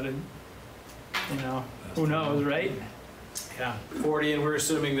cost, but it, you know, who knows, right? Yeah, 40, and we're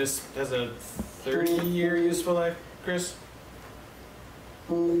assuming this has a 30-year useful life, Chris?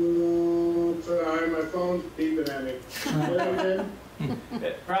 Sorry, my phone's beeping at me. Say that again?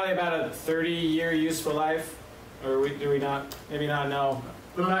 Probably about a 30-year useful life, or do we not, maybe not know.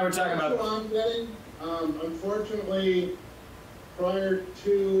 Luke and I were talking That's about, what I'm getting. Unfortunately, prior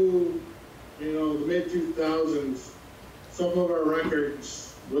to, the mid-2000s, some of our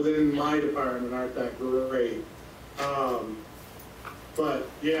records within my department aren't that great. But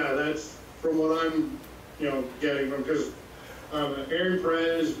yeah, that's from what I'm, getting from, because Aaron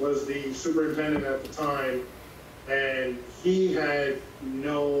Perez was the superintendent at the time, and he had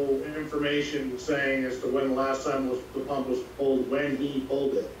no information saying as to when the last time the pump was pulled, when he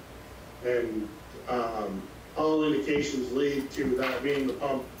pulled it. And all indications lead to that being the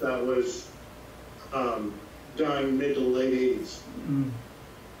pump that was done mid to late 80s.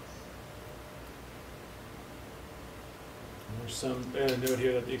 there's some note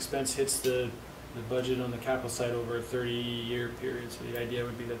here that the expense hits the budget on the capital side over a 30-year period, so the idea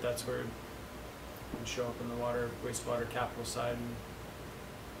would be that that's where it would show up in the water, wastewater capital side and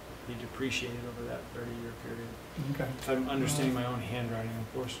be depreciated over that 30-year period. Okay. If I'm understanding my own handwriting,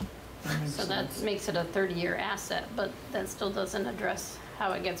 of course. So that makes it a 30-year asset, but that still doesn't address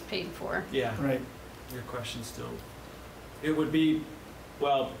how it gets paid for. Yeah. Right. Your question still, it would be,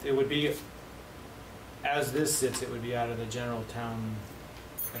 as this sits, it would be out of the general town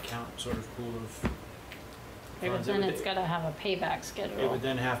account sort of pool of But funds. then it's gotta have a payback It schedule. would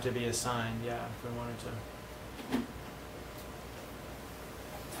then have to be assigned, yeah, if we wanted to.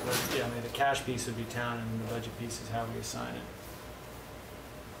 But, yeah, the cash piece would be town and the budget piece is how we assign it.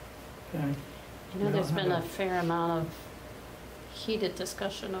 Okay. I We know don't there's been have a fair amount of heated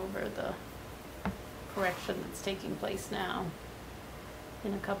discussion over the correction that's taking place now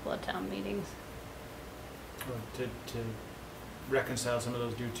in a couple of town meetings. Or to reconcile some of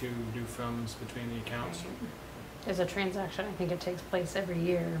those due-froms between the accounts. There's a transaction, I think it takes place every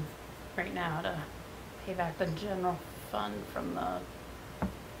year right now to pay back the general fund from them.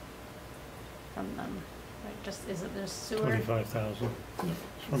 Like, just, is it the sewer? 25,000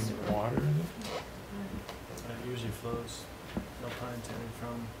 from the water. It usually flows, no pun intended,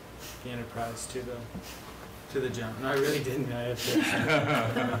 from the enterprise to the general. No, I really didn't. I have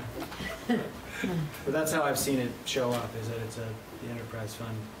to. But that's how I've seen it show up, is that it's the enterprise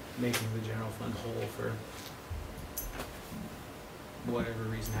fund making the general fund whole for whatever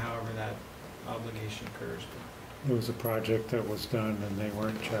reason, however that obligation occurs. It was a project that was done and they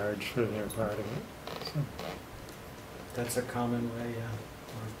weren't charged for their part of it. So, That's a common way, yeah.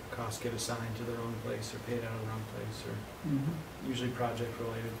 Or costs get assigned to the wrong place or paid out of the wrong place, or usually project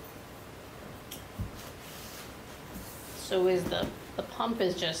related. So is the pump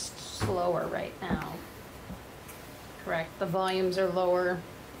is just slower right now, correct? The volumes are lower,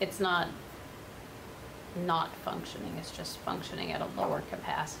 it's not functioning, it's just functioning at a lower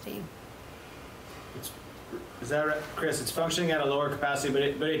capacity. Is that right, Chris? It's functioning at a lower capacity,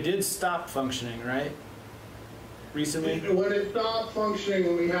 but it did stop functioning, right? Recently? When it stopped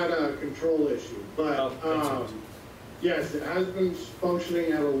functioning, we had a control issue, but yes, it has been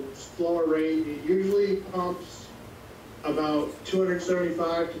functioning at a slower rate. It usually pumps about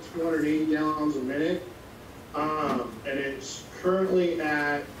 275 to 280 gallons a minute, and it's currently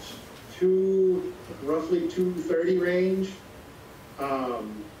at roughly 230 range.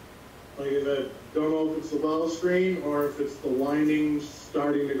 Like I said, don't know if it's the well screen or if it's the windings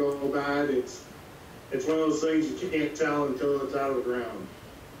starting to go bad. It's one of those things you can't tell until it's out of the ground.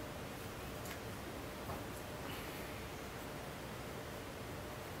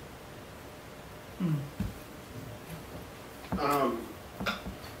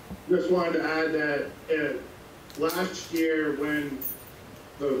 Just wanted to add that last year when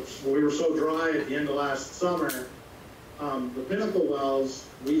we were so dry at the end of last summer, the Pinnacle wells,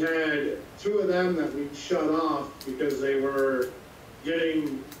 we had 2 of them that we shut off because they were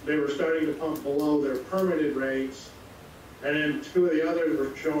starting to pump below their permitted rates, and then 2 of the others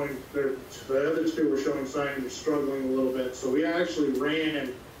were showing the other 2 were showing signs of struggling a little bit. So we actually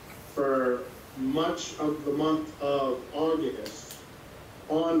ran for much of the month of August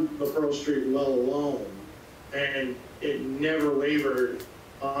on the Pearl Street well alone, and it never wavered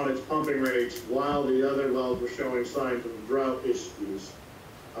on its pumping rates while the other wells were showing signs of drought issues.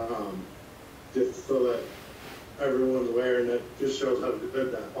 Just so that everyone's aware, and that just shows how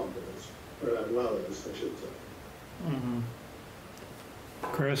good that pump is, or that well is, I should say.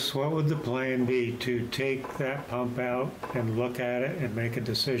 Chris, what would the plan be to take that pump out and look at it and make a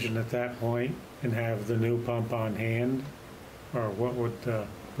decision at that point and have the new pump on hand? Or what would the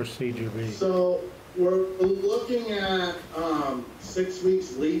procedure be? So we're looking at 6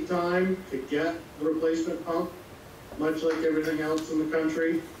 weeks lead time to get the replacement pump, much like everything else in the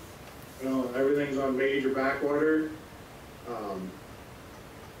country. You know, everything's on major back order.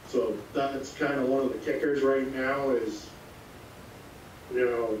 So that's kind of one of the kickers right now is, you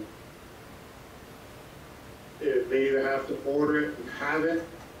know, they either have to order it and have it,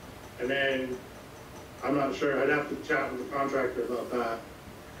 and then I'm not sure, I'd have to chat with the contractor about that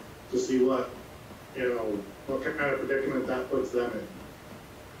to see what, you know, what kind of predicament that puts them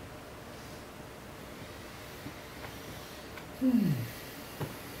in.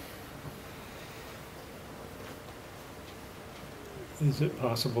 Is it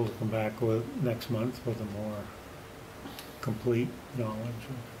possible to come back with next month with a more complete knowledge?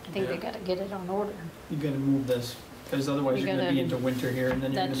 I think they gotta get it on order. You gotta move this, because otherwise You you're gonna gotta- be into winter here, and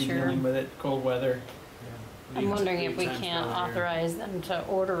then you're gonna That's be true. dealing with it, cold weather. I'm wondering if we Lead time's can't probably here. authorize them to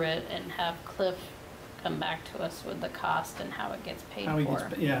order it and have Cliff come back to us with the cost and how it gets paid How he for.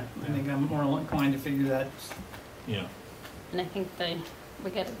 gets, yeah, I think I'm more inclined to figure that. Yeah. And I think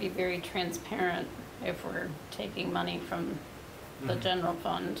we gotta be very transparent if we're taking money from the general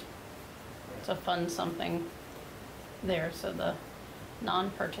fund to fund something there, so the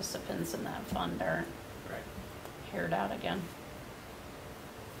non-participants in that fund aren't Right. haired out again.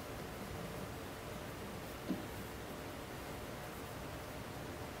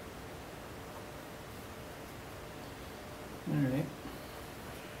 All right.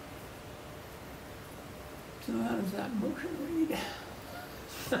 So how does that motion read?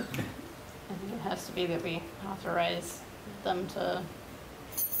 I think it has to be that we authorize them to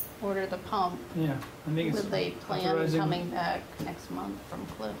order the pump Yeah, I think it's with a plan authorizing- coming back next month from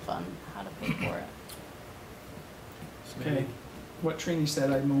Cliff on how to pay for it. Okay, what Trini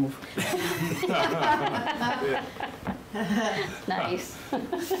said, I move. Nice.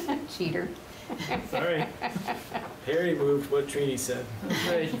 Cheater. All right, Harry moved what Trini said.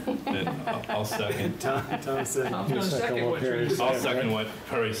 okay. Then I'll second. Tom said. I'm gonna second what Trini I'll said. second what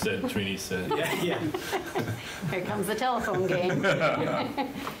Perry said, Trini said. Yeah. Here comes the telephone game.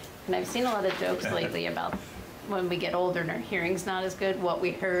 And I've seen a lot of jokes lately about when we get older and our hearing's not as good, what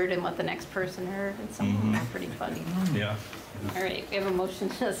we heard and what the next person heard, and some of them are pretty funny. Yeah. All right, we have a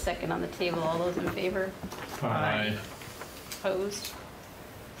motion and a second on the table. All those in favor? Aye. Opposed?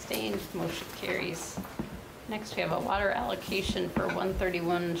 Abstained? Motion carries. Next, we have a water allocation for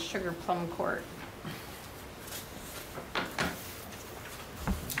 131 Sugar Plum Court.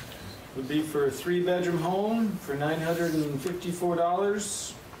 Would be for a 3-bedroom home for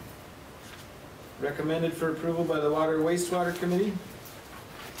 $954. Recommended for approval by the Water and Wastewater Committee.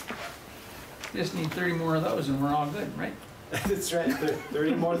 Just need 30 more of those and we're all good, right? That's right,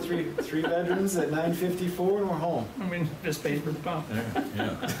 30 more three bedrooms at $954 and we're home. I mean, just pays for the pump. There,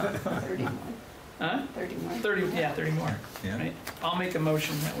 yeah. 30 more. Huh? 30 more. 30, yeah, 30 more, Yeah. right? I'll make a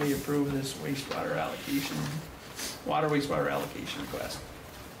motion that we approve this wastewater allocation, water wastewater allocation request.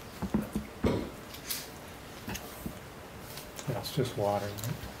 Yeah, it's just water,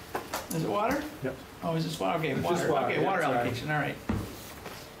 right? Is it water? Yep. Oh, is this water? Okay, It's water, just water, okay, yeah, water sorry. allocation, all right.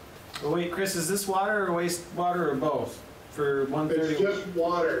 Oh wait, Chris, is this water or wastewater or both? For It's 130? just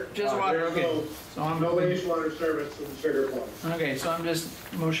water. Just water, There's okay. So I'm, No wastewater service in Sugar Plum. okay, so I'm just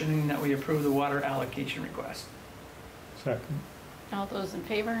motioning that we approve the water allocation request. Second. All those in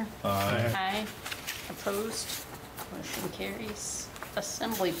favor? Aye. Aye. Opposed? Motion carries.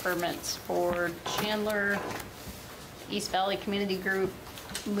 Assembly permits for Chandler, East Valley Community Group,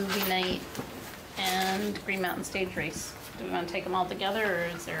 movie night, and Green Mountain Stage Race. Do we want to take them all together,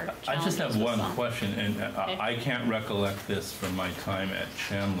 or is there I just have challenges with one some? question, and Okay. I can't recollect this from my time at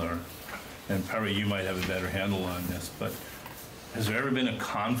Chandler, and Perry, you might have a better handle on this, but has there ever been a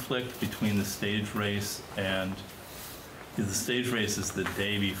conflict between the stage race and, the stage race is the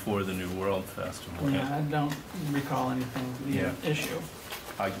day before the New World Festival? Yeah, I don't recall anything to be an Yeah. issue.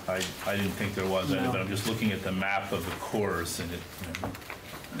 I didn't think there was any, No. but I'm just looking at the map of the course, and it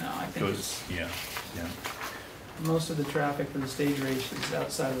No, I think goes, it's, yeah, most of the traffic for the stage race is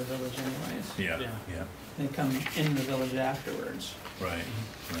outside of the village anyways. yeah, Yeah. yeah, They come in the village afterwards. right,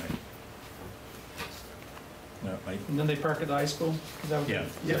 right. No, And then they park at the high school? Is that what they-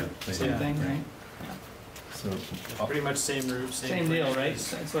 yeah. Same Yeah. thing, right? So, It's pretty much same route, Same deal, right?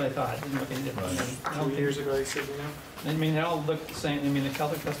 That's what I thought. Didn't look any different. Right. I don't 2 years ago, you said, I mean, they all look the same. I mean, the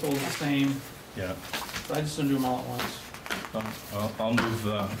Celtic Festival is the same, yeah. so I just don't do them all at once. I'll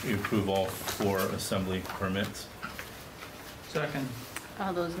move, we approve all 4 assembly permits. Second.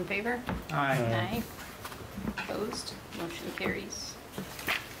 All those in favor? Aye. Aye. Opposed? Motion carries.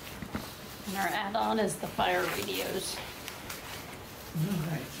 And our add-on is the fire radios.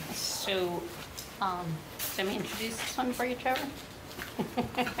 All right. So, let me introduce this one for you, Trevor.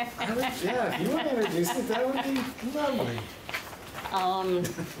 Yeah, if you want to introduce it, that would be lovely.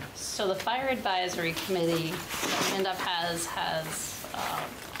 So the Fire Advisory Committee that Randolph has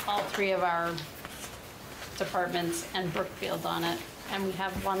all 3 of our departments and Brookfield on it. And we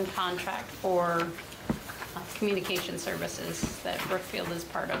have one contract for communication services that Brookfield is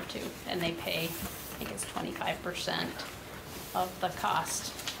part of too. And they pay, I think it's 25% of the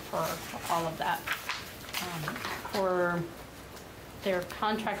cost for all of that. For their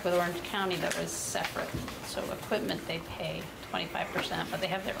contract with Orange County, that was separate. So equipment, they pay 25%, but they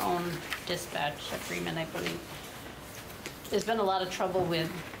have their own dispatch agreement, I believe. There's been a lot of trouble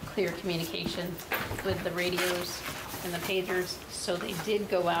with clear communication with the radios and the pagers, so they did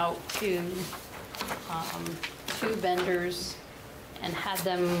go out to 2 vendors and had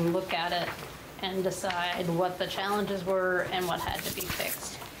them look at it and decide what the challenges were and what had to be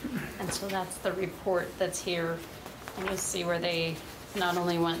fixed. And so that's the report that's here. And you'll see where they not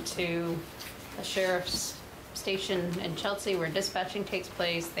only went to the sheriff's station in Chelsea where dispatching takes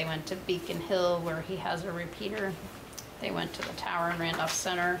place, they went to Beacon Hill where he has a repeater. They went to the tower in Randolph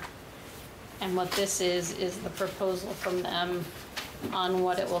Center. And what this is the proposal from them on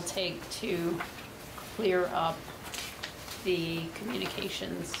what it will take to clear up the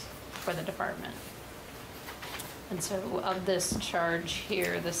communications for the department. And so of this charge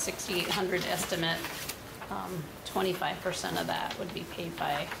here, the 6,800 estimate, 25% of that would be paid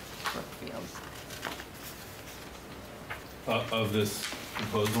by Brookfield. Of this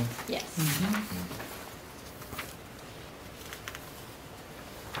proposal? Yes.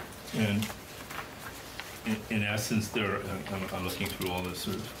 And in essence, I'm looking through all this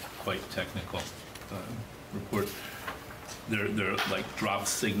sort of quite technical report. They're like drop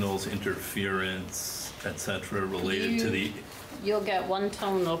signals, interference, et cetera, related to the, You'll get one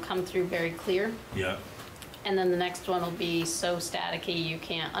tone that'll come through very clear, yeah, and then the next one will be so staticky you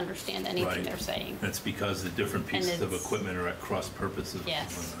can't understand anything Right. they're saying. that's because the different pieces of it's- equipment are at cross purposes with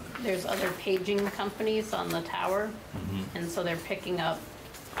Yes. one another. There's other paging companies on the tower, Mhm. and so they're picking up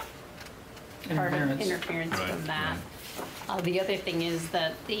part of interference Right, from that. right. The other thing is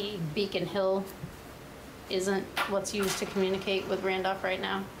that the Beacon Hill isn't what's used to communicate with Randolph right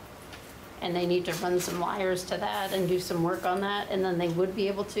now. And they need to run some wires to that and do some work on that, and then they would be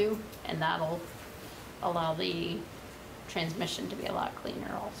able to, and that'll allow the transmission to be a lot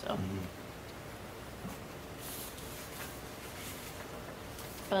cleaner also. Mhm.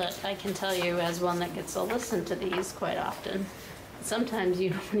 But I can tell you, as one that gets to listen to these quite often, sometimes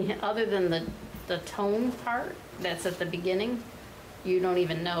you don't, other than the tone part that's at the beginning, you don't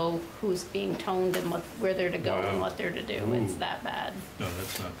even know who's being toned and where they're to go and Wow. what they're to do. It's that bad. No,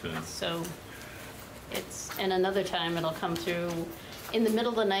 that's not good. So and another time it'll come through in the middle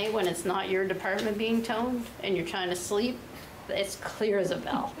of the night when it's not your department being toned and you're trying to sleep. It's clear as a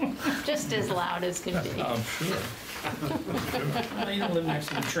bell, just as loud as can be. I'm sure. Well, you don't live next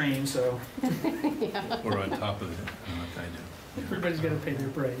to the train, so Or on top of it, like I do. everybody's got to pay their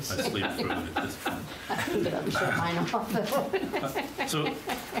price. I sleep through it at this point. But I'm sure mine off though.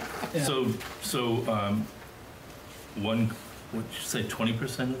 So, one, would you say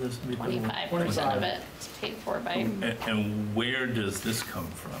 20% of this? would be covered? 25% of it is paid for by, And where does this come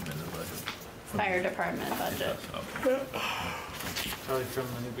from in the budget? fire department budget. Okay. Probably from,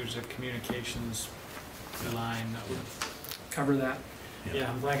 I think there's a communications line that would, Cover that. yeah,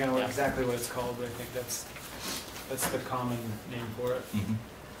 I'm blanking on Yeah. exactly what it's called, but I think that's the common name for it. Mhm.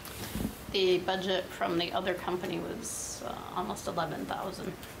 The budget from the other company was almost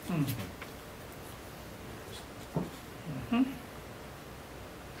 11,000. Hmm. Mhm.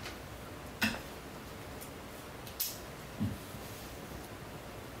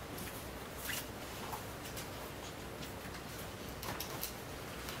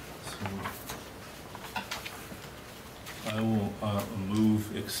 I will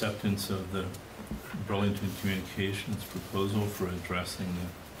move acceptance of the Burlington Communications proposal for addressing the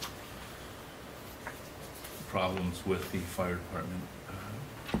problems with the fire department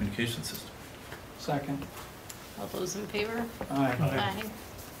communication system. Second. All those in favor? Aye. Aye.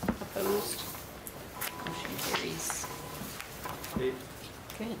 Opposed? Motion carries. They-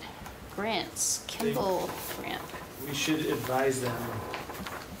 Good. Grants, Kimball grant. We should advise them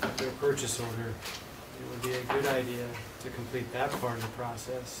that their purchase order, it would be a good idea to complete that part of the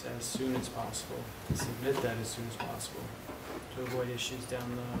process as soon as possible, to submit that as soon as possible, to avoid issues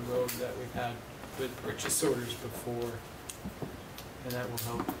down the road that we've had with purchase orders before. And that will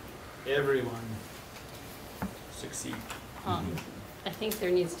help everyone succeed. I think there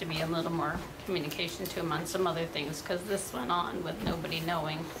needs to be a little more communication to them on some other things, because this went on with nobody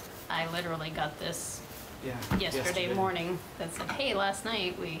knowing. I literally got this Yeah. yesterday morning that said, hey, last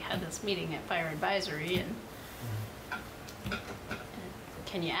night we had this meeting at Fire Advisory, and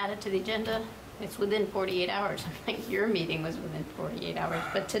can you add it to the agenda? It's within 48 hours. I'm like, your meeting was within 48 hours,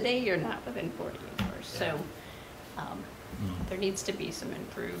 but today you're not within 48 hours. So there needs to be some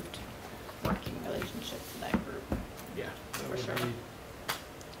improved working relationship with that group. Yeah, that For would sure. be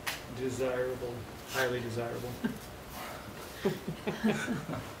desirable, highly desirable.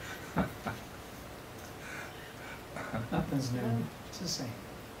 Nothing's new. It's the same.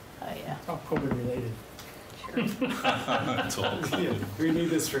 Oh, yeah. It's all COVID related. Sure. That's all. Yeah, we need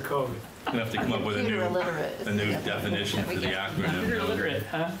this for COVID. Gonna have to come up with a Computer new illiterate is the definition for the Computer acronym. illiterate,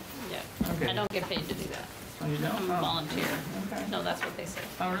 huh? Yeah. Okay. I don't get paid to do that. Oh, you don't? I'm a Oh. volunteer. Okay. No, that's what they say.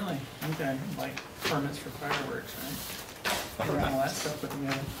 Oh, really? Okay, like permits for fireworks, right? Put all that stuff with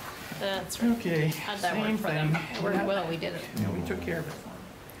together. That's right. Okay, How'd that work same for them? thing. It worked well, we did it. Yeah, we took care of it for them.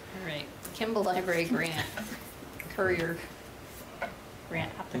 All right, Kimball Library grant, courier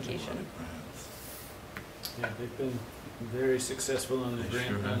grant application. Yeah, they've been very successful on the They grant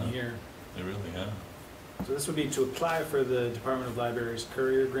sure run have. here. They really have. So this would be to apply for the Department of Library's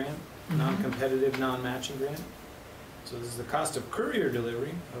courier grant, non-competitive, non-matching grant. So this is the cost of courier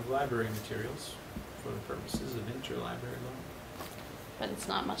delivery of library materials for the purposes of interlibrary loan. But it's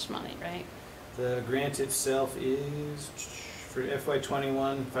not much money, right? The grant itself is, for FY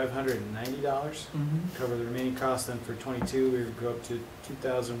 '21, $590. Cover the remaining costs. Then for '22, we would go up to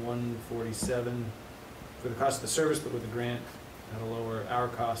 $2,147 for the cost of the service, but with the grant, that'll lower our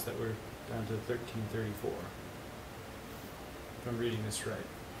cost that we're down to $1,334. If I'm reading this right.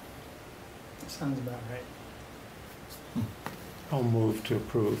 Sounds about right. I'll move to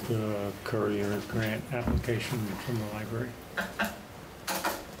approve the courier grant application from the library.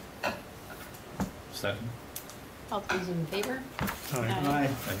 Second? All those in favor? Aye. Aye.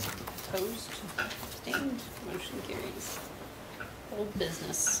 Opposed? Abstained? Motion carries. Old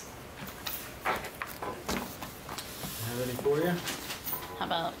business. Have any for you? How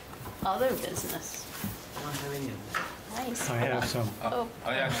about other business? I don't have any in there. Nice. I have some. Oh.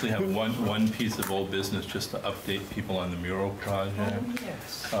 I actually have one piece of old business just to update people on the mural project.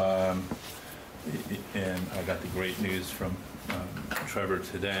 Yes. And I got the great news from Trevor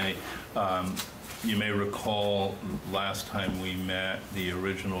today. You may recall last time we met, the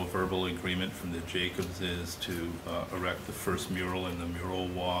original verbal agreement from the Jacobs is to erect the first mural in the mural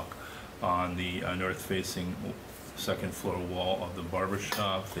walk on the north-facing second floor wall of the barber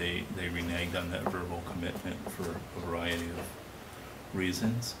shop. They reneged on that verbal commitment for a variety of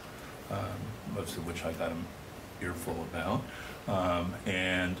reasons, most of which I got an earful about.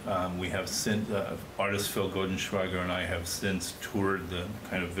 We have since, artist Phil Godenschweiger and I have since toured the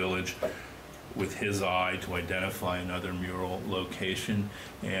kind of village with his eye to identify another mural location.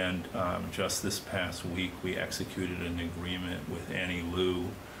 And just this past week, we executed an agreement with Annie Lou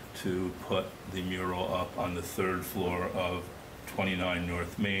to put the mural up on the third floor of 29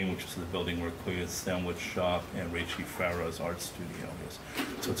 North Main, which is the building where Clea's Sandwich Shop and Rachie Farah's art studio is.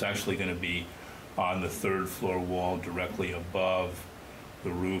 So it's actually going to be on the third floor wall directly above the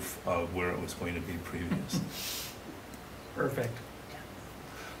roof of where it was going to be previously. Perfect.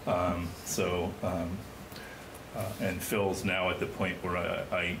 And Phil's now at the point where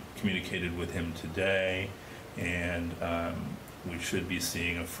I communicated with him today, and we should be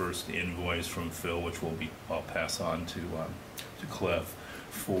seeing a first invoice from Phil, which I'll pass on to Cliff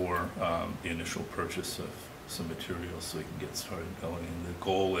for the initial purchase of some materials so we can get started going. And the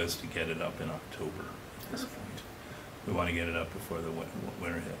goal is to get it up in October at this point. We want to get it up before the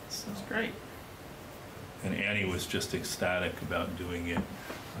winter hits. So. That's great. And Annie was just ecstatic about doing it,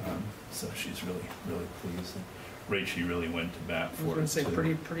 so she's really, really pleased. And Rachie really went to bat I for was it. going to say,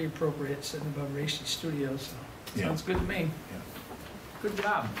 too. pretty appropriate, sitting above Racing Studios, so Yeah. sounds good to me. Yeah. Good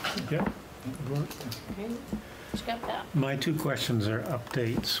job. Yep. Good work. Okay. Just got that. My two questions are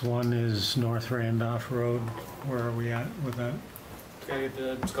updates. One is North Randolph Road. Where are we at with that? Gotta get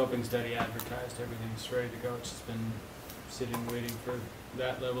the scoping study advertised, everything's ready to go, it's just been sitting, waiting for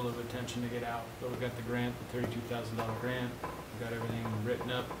that level of attention to get out. But we've got the grant, the $32,000 grant, we've got everything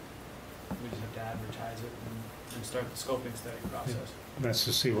written up, we just have to advertise it and start the scoping study process. That's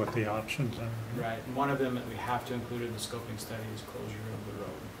to see what the options are. Right, and one of them that we have to include in the scoping study is closure of the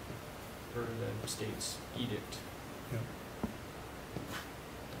road, per the state's edict.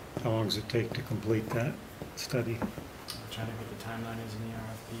 How long does it take to complete that study? I'm trying to get the timeline is in the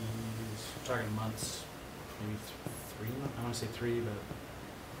RFPs, we're talking months, maybe 3 months, I wanna say 3, but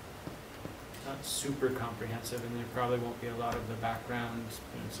not super comprehensive, and there probably won't be a lot of the background,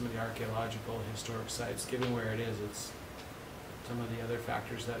 some of the archaeological, historic sites, given where it is, it's some of the other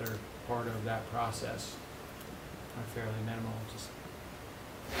factors that are part of that process are fairly minimal, just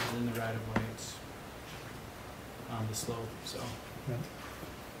it's in the right of way, it's on the slope, so. Yeah.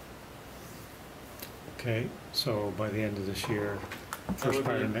 Okay, so by the end of this year, first would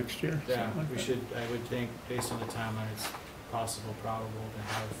part be- of next year? Yeah, something like we that? should, I would think, based on the timeline, it's possible, probable to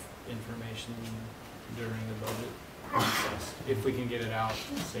have information during the budget process, if we can get it out,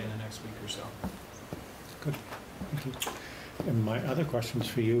 say in the next week or so. Good, thank you. And my other question's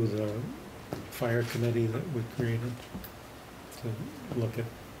for you, the fire committee that we created to look at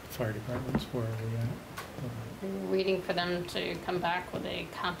fire departments, where are we at? We're waiting for them to come back with a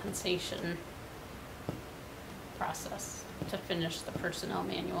compensation process to finish the personnel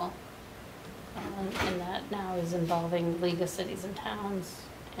manual. And that now is involving League of Cities and Towns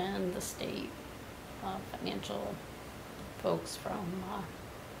and the state financial folks from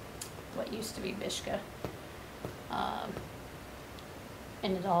what used to be Bishka.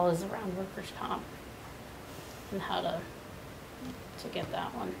 And it all is around workers' comp and how to get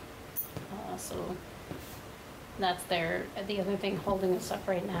that one. So that's there. The other thing holding us up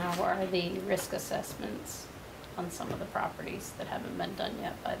right now are the risk assessments on some of the properties that haven't been done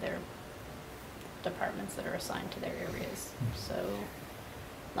yet by their departments that are assigned to their areas. So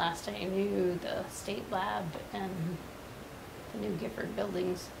last I knew, the state lab and the new Gifford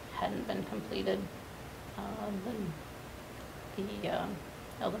buildings hadn't been completed. Then the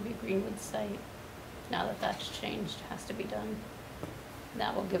LW Greenwood site, now that that's changed, has to be done.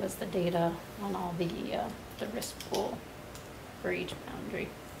 That will give us the data on all the risk pool for each boundary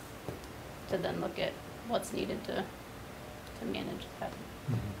to then look at what's needed to manage that.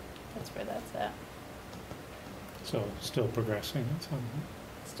 Mhm. That's where that's at. So still progressing, that's all.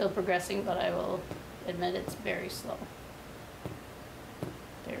 Still progressing, but I will admit it's very slow.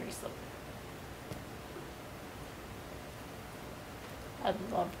 Very slow. I'd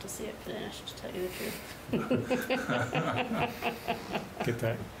love to see it finished, to tell you the truth. Get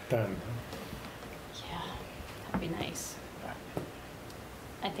that done. Yeah, that'd be nice.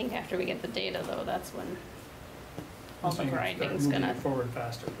 I think after we get the data, though, that's when all the So you can start grinding's moving gonna. it forward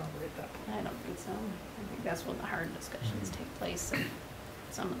faster, probably at that point. I don't think so. I think that's when the hard discussions take place, and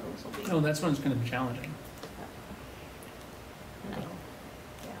some of those will be. No, that's when it's gonna be challenging. And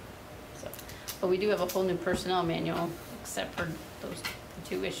yeah, so, but we do have a whole new personnel manual, except for those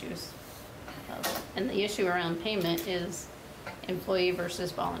two issues. And the issue around payment is employee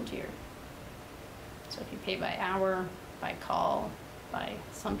versus volunteer. So if you pay by hour, by call, by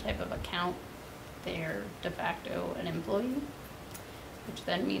some type of account, they're de facto an employee, which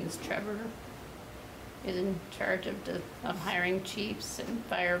then means Trevor is in charge of hiring chiefs and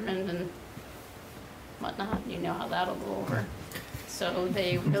firemen and whatnot. You know how that'll go over. So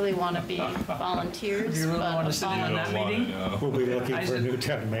they really want to be volunteers, Do you really but want a to sit in on that meeting? We'll be looking I for a said- new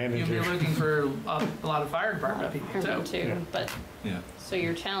town You'll manager. be looking for a lot of fire department people Herman too. too, but, Yeah. so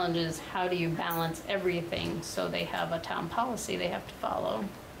your challenge is how do you balance everything so they have a town policy they have to follow,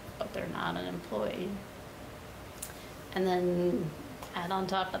 but they're not an employee? And then add on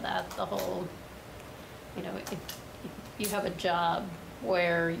top of that, the whole, if you have a job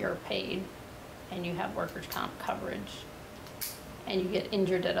where you're paid and you have workers' comp coverage and you get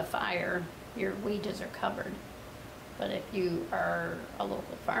injured at a fire, your wages are covered. But if you are a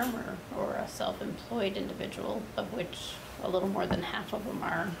local farmer or a self-employed individual, of which a little more than half of them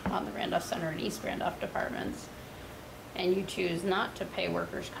are on the Randolph Center and East Randolph departments, and you choose not to pay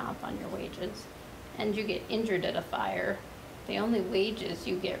workers' comp on your wages, and you get injured at a fire, the only wages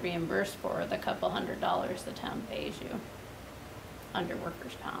you get reimbursed for are the couple $100 the town pays you under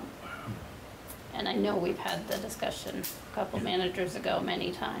workers' comp. And I know we've had the discussion a couple managers ago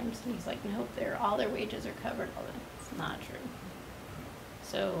many times, and he's like, nope, all their wages are covered. All that. It's not true.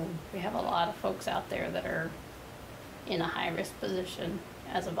 So we have a lot of folks out there that are in a high-risk position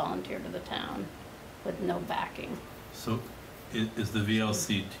as a volunteer to the town with no backing. So is the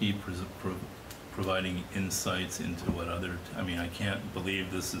VLCT providing insights into what other, I mean, I can't believe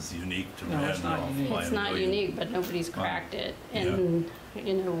this is unique to No, it's not Randolph. unique. by It's a not million. unique, but nobody's cracked it. And,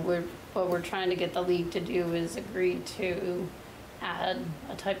 you know, what we're trying to get the league to do is agree to add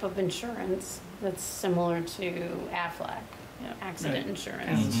a type of insurance that's similar to AFLAC, you know, accident Right. insurance.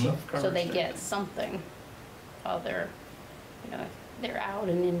 Kind of Mhm. self-coverage So they type. get something while they're, you know, they're out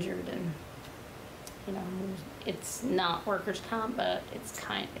and injured and, you know, it's not workers' comp, but it's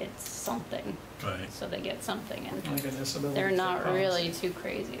something. Right. So they get something and Like a disability. they're not policy. really too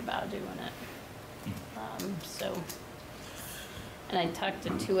crazy about doing it. So, and I talked to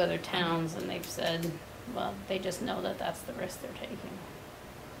 2 other towns and they've said, well, they just know that that's the risk they're taking.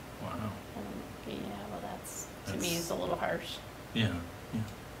 Wow. And I'm like, yeah, well, that's, to me, That's- is a little harsh. Yeah, yeah.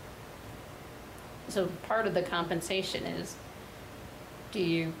 So part of the compensation is, do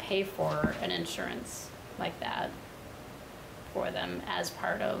you pay for an insurance like that for them as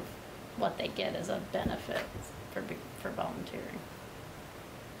part of what they get as a benefit for volunteering?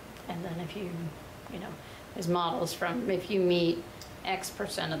 And then if you know, there's models from if you meet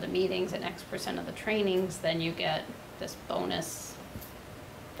X% of the meetings and X% of the trainings, then you get this bonus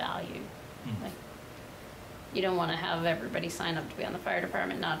value. Hmm. Like, you don't want to have everybody sign up to be on the fire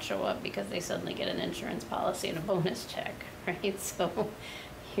department, not show up because they suddenly get an insurance policy and a bonus check, right? So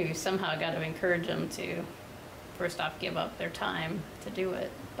you somehow got to encourage them to, first off, give up their time to do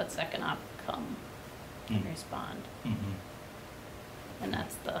it, but second off, come and respond. Mm-hmm. And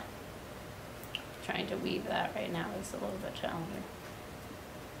that's trying to weave that right now is a little bit challenging.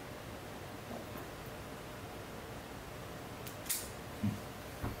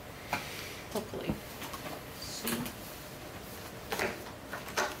 Hopefully soon.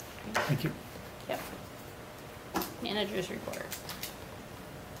 Thank you. Yep. Managers report.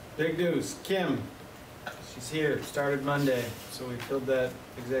 Big news, Kim, she's here, started Monday, so we filled that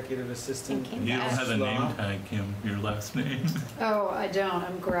executive assistant. And You don't have a name slot. tag, Kim, your last name. Oh, I don't,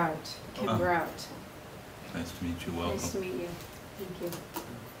 I'm Grout, Kim Oh. Grout. Nice to meet you, Nice to welcome. meet you, thank you.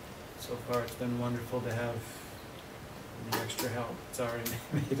 So far, it's been wonderful to have the extra help. It's already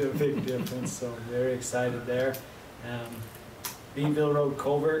made a big difference, so very excited there. Beanville Road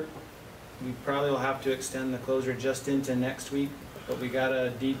culvert, we probably will have to extend the closure just into next week, but we got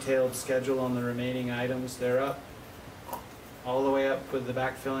a detailed schedule on the remaining items. They're up, all the way up with the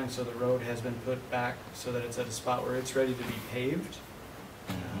backfilling, so the road has been put back so that it's at a spot where it's ready to be paved.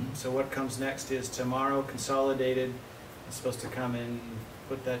 So what comes next is tomorrow, Consolidated is supposed to come in,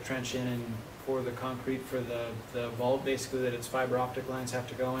 put that trench in and pour the concrete for the vault, basically that its fiber optic lines have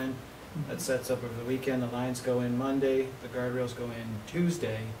to go in. That sets up over the weekend, the lines go in Monday, the guardrails go in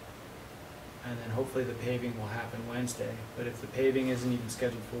Tuesday, and then hopefully the paving will happen Wednesday. But if the paving isn't even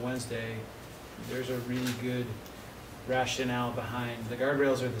scheduled for Wednesday, there's a really good rationale behind, the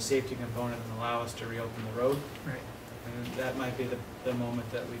guardrails are the safety component and allow us to reopen the road. Right. And that might be the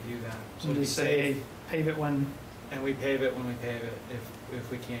moment that we do that. So So we just say, pave it when, and we pave it when we pave it,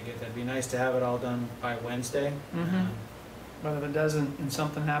 if we can't get that. It'd be nice to have it all done by Wednesday. Mhm. but if it doesn't and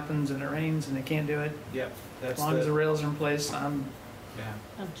something happens and it rains and they can't do it, Yep, as that's long as the the, rails are in place, yeah.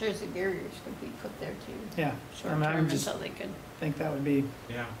 Jersey barriers could be put there too, yeah. short I mean, I'm term just until they could. think that would be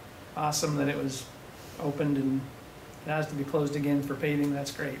Yeah, awesome that it was opened and it has to be closed again for paving,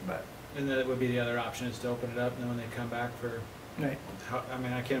 that's great, but, and that would be the other option, is to open it up, and then when they come back for, right, I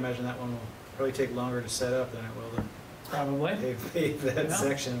mean, I can't imagine that one will probably take longer to set up than it will to probably. pave that Yeah.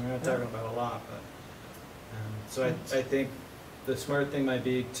 section. We're not talking about a lot, but, so I think the smart thing might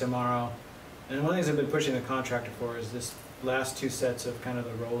be tomorrow, and one of the things I've been pushing the contractor for is this last 2 sets of kind of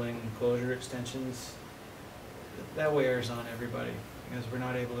the rolling closure extensions. That wears on everybody, because we're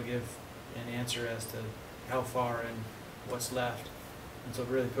not able to give an answer as to how far and what's left. And so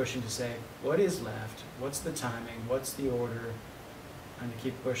really pushing to say, what is left? What's the timing? What's the order? And to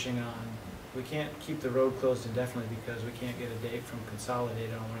keep pushing on. We can't keep the road closed indefinitely because we can't get a date from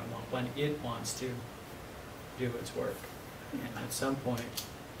Consolidated on when it wants to do its work. And at some point,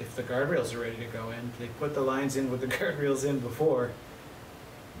 if the guardrails are ready to go in, they put the lines in with the guardrails in before,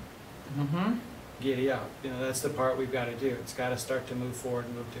 Mm-hmm. giddy up. You know, that's the part we've got to do. It's got to start to move forward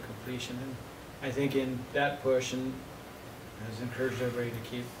and move to completion. And I think in that push, and has encouraged everybody to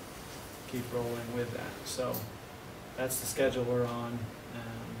keep rolling with that. So that's the schedule we're on.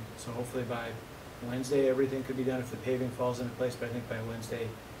 So hopefully by Wednesday, everything could be done if the paving falls into place. But I think by Wednesday,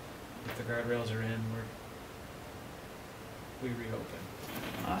 if the guardrails are in, we reopen.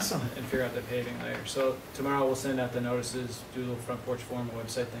 Awesome. And figure out the paving later. So tomorrow we'll send out the notices, do a little front porch forum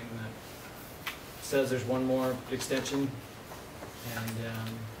website thing that says there's one more extension, and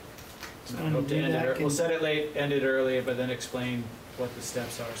when hope to you do end that, it. We'll set it late, end it early, but then explain what the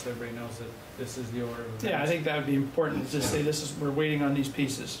steps are so everybody knows that this is the order of events. Yeah, I think that would be important, to just say we're waiting on these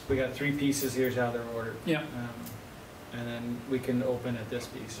pieces. We got 3 pieces, here's how they're ordered. Yeah. And then we can open at this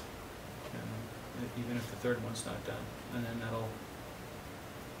piece, even if the third one's not done. And then that'll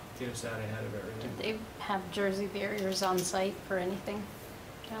get us out ahead of everything. Did they have Jersey barriers on site for anything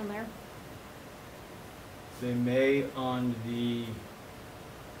down there? They may on the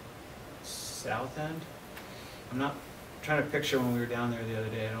south end. I'm not trying to picture when we were down there the other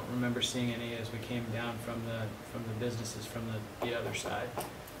day. I don't remember seeing any as we came down from the businesses from the other side.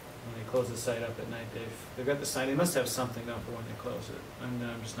 When they close the site up at night, they've got the sign. They must have something up for when they close it. I'm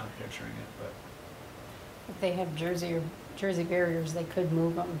just not picturing it, but If they have Jersey barriers, they could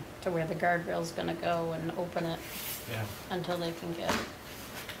move them to where the guardrail's gonna go and open it yeah. until they can get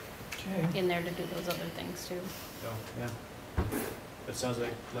Okay. in there to do those other things too. So yeah. It sounds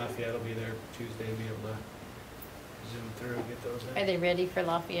like Lafayette will be there Tuesday, be able to zoom through and get those Are in. they ready for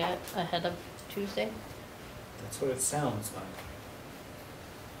Lafayette ahead of Tuesday? That's what it sounds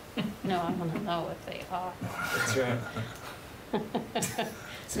like. No, I wanna know if they are. That's right.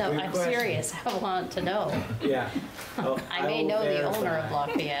 It's a No, good I'm question. serious, I want to know. Yeah. Well, I may will know the owner of verify.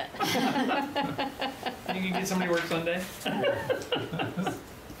 Lafayette. You can get somebody to work Sunday?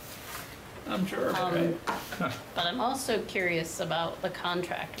 I'm sure. Right. But I'm also curious about the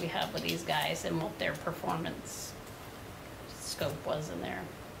contract we have with these guys and what their performance scope was in there.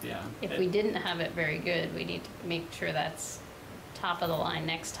 Yeah. If we didn't have it very good, we need to make sure that's top of the line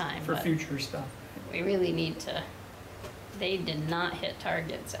next time. For but future stuff. We really need to, they did not hit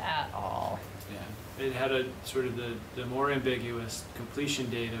targets at all. Yeah, it had a sort of the more ambiguous completion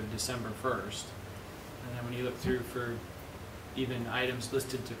date of December 1st. And then when you look through for even items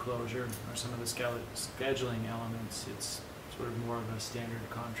listed to closure or some of the scheduling elements, it's sort of more of a standard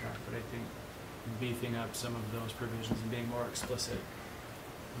contract. But I think beefing up some of those provisions and being more explicit,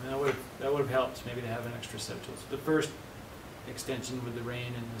 I mean, that would have helped maybe to have an extra set of tools. The first extension with the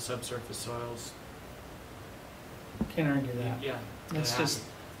rain and the subsurface soils, Can't argue that. yeah. That's that just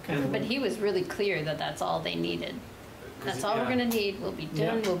happened. kind of. But he was really clear that that's all they needed. 'Cause That's all we're yeah. gonna need, we'll be done,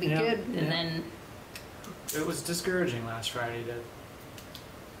 Yeah, we'll be yeah, good, yeah. and then, It was discouraging last Friday to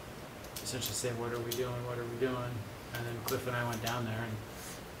essentially say, what are we doing, what are we doing? And then Cliff and I went down there, and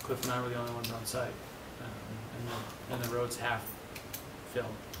Cliff and I were the only ones on site. And the road's half filled.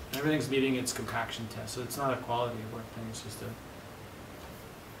 And everything's meeting its compaction test, so it's not a quality of work thing, it's just a...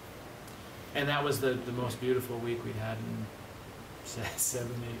 And that was the most beautiful week we'd had in 7,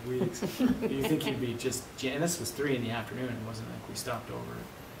 8 weeks. You think you'd be just... And this was 3 in the afternoon, it wasn't like we stopped over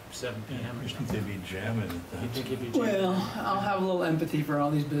at 7 p.m. or I think something. they'd be jamming at You'd that. think you'd be jamming. Well, I'll have a little empathy for all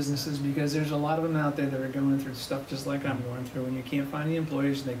these businesses because there's a lot of them out there that are going through stuff just like I'm going through. And you can't find the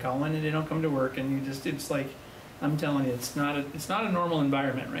employees, they call in and they don't come to work, and you just, it's like, I'm telling you, it's not a normal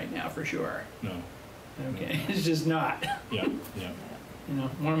environment right now for sure. No, Okay, it's just not. yeah, yeah. You know,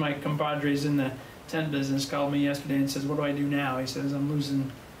 one of my compadres in the tent business called me yesterday and says, "What do I do now?" He says,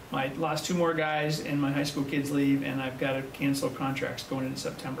 lost 2 more guys and my high school kids leave, and I've got to cancel contracts going into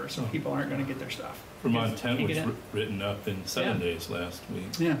September, so people aren't going to get their stuff. Vermont 10 You was get it? written up in 7 days last week.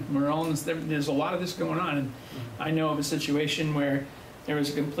 Yeah, we're all in this, there's a lot of this going on, and I know of a situation where there was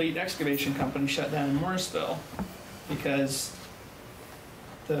a complete excavation company shut down in Morrisville because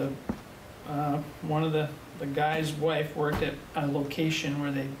one of the guy's wife worked at a location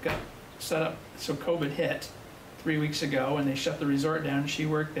where they got set up, so COVID hit 3 weeks ago, and they shut the resort down. She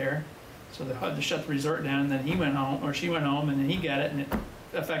worked there, so they had to shut the resort down, and then he went home, or she went home, and then he got it, and it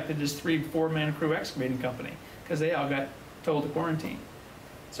affected this 3-4 man crew excavating company, because they all got told to quarantine.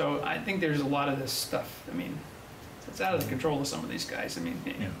 So I think there's a lot of this stuff. I mean, it's out of the control of some of these guys. I mean,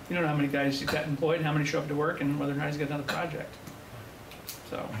 you don't know how many guys you've got employed, and how many show up to work, and whether or not he's got another project.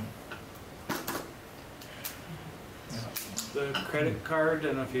 So. The credit card, I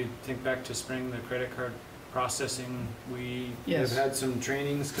don't know if you think back to spring, the credit card processing, we Yes. have had some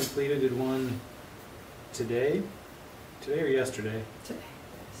trainings completed. Did one today or yesterday? Today.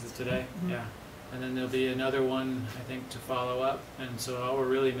 Is it today? Mhm. Yeah. And then there'll be another one, I think, to follow up. And so all we're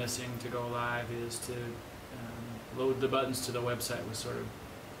really missing to go live is to load the buttons to the website was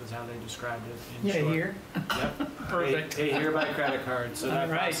how they described it in Yeah, short. here. Yep. Perfect. Pay here by credit card. So that All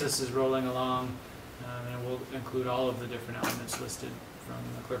right. process is rolling along. And we'll include all of the different elements listed from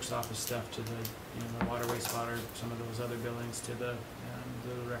the clerk's office stuff to the water, wastewater, some of those other billings to the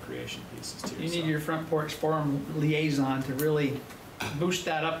recreation pieces too. You need So your front porch forum liaison to really boost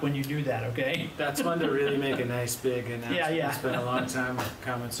that up when you do that, okay? that's one to really make a nice big announcement. Yeah. It's been a long time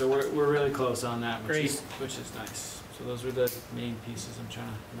coming, so we're really close on that, which Great. is nice. So those were the main pieces. I'm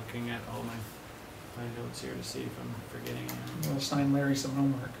looking at all my notes here to see if I'm forgetting anything. I'm gonna assign Larry some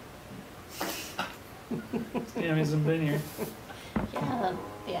homework. He hasn't been here. Yeah,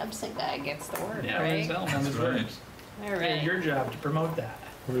 the absent guy gets the word, Yeah, right? his element is That's right. right. All It's right. your job to promote that.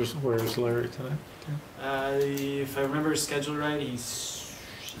 Where's Larry tonight? If I remember his schedule right, he's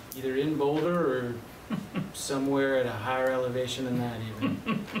either in Boulder or somewhere at a higher elevation than that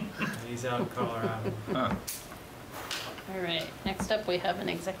even. He's out in Colorado. Huh. All right, next up, we have an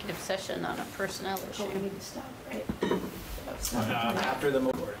executive session on a personnel Oh, we issue. need to stop, right? After the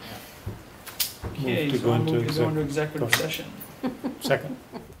board, yeah. Okay, Move to so go I into move to go into exec- executive go. session. Second.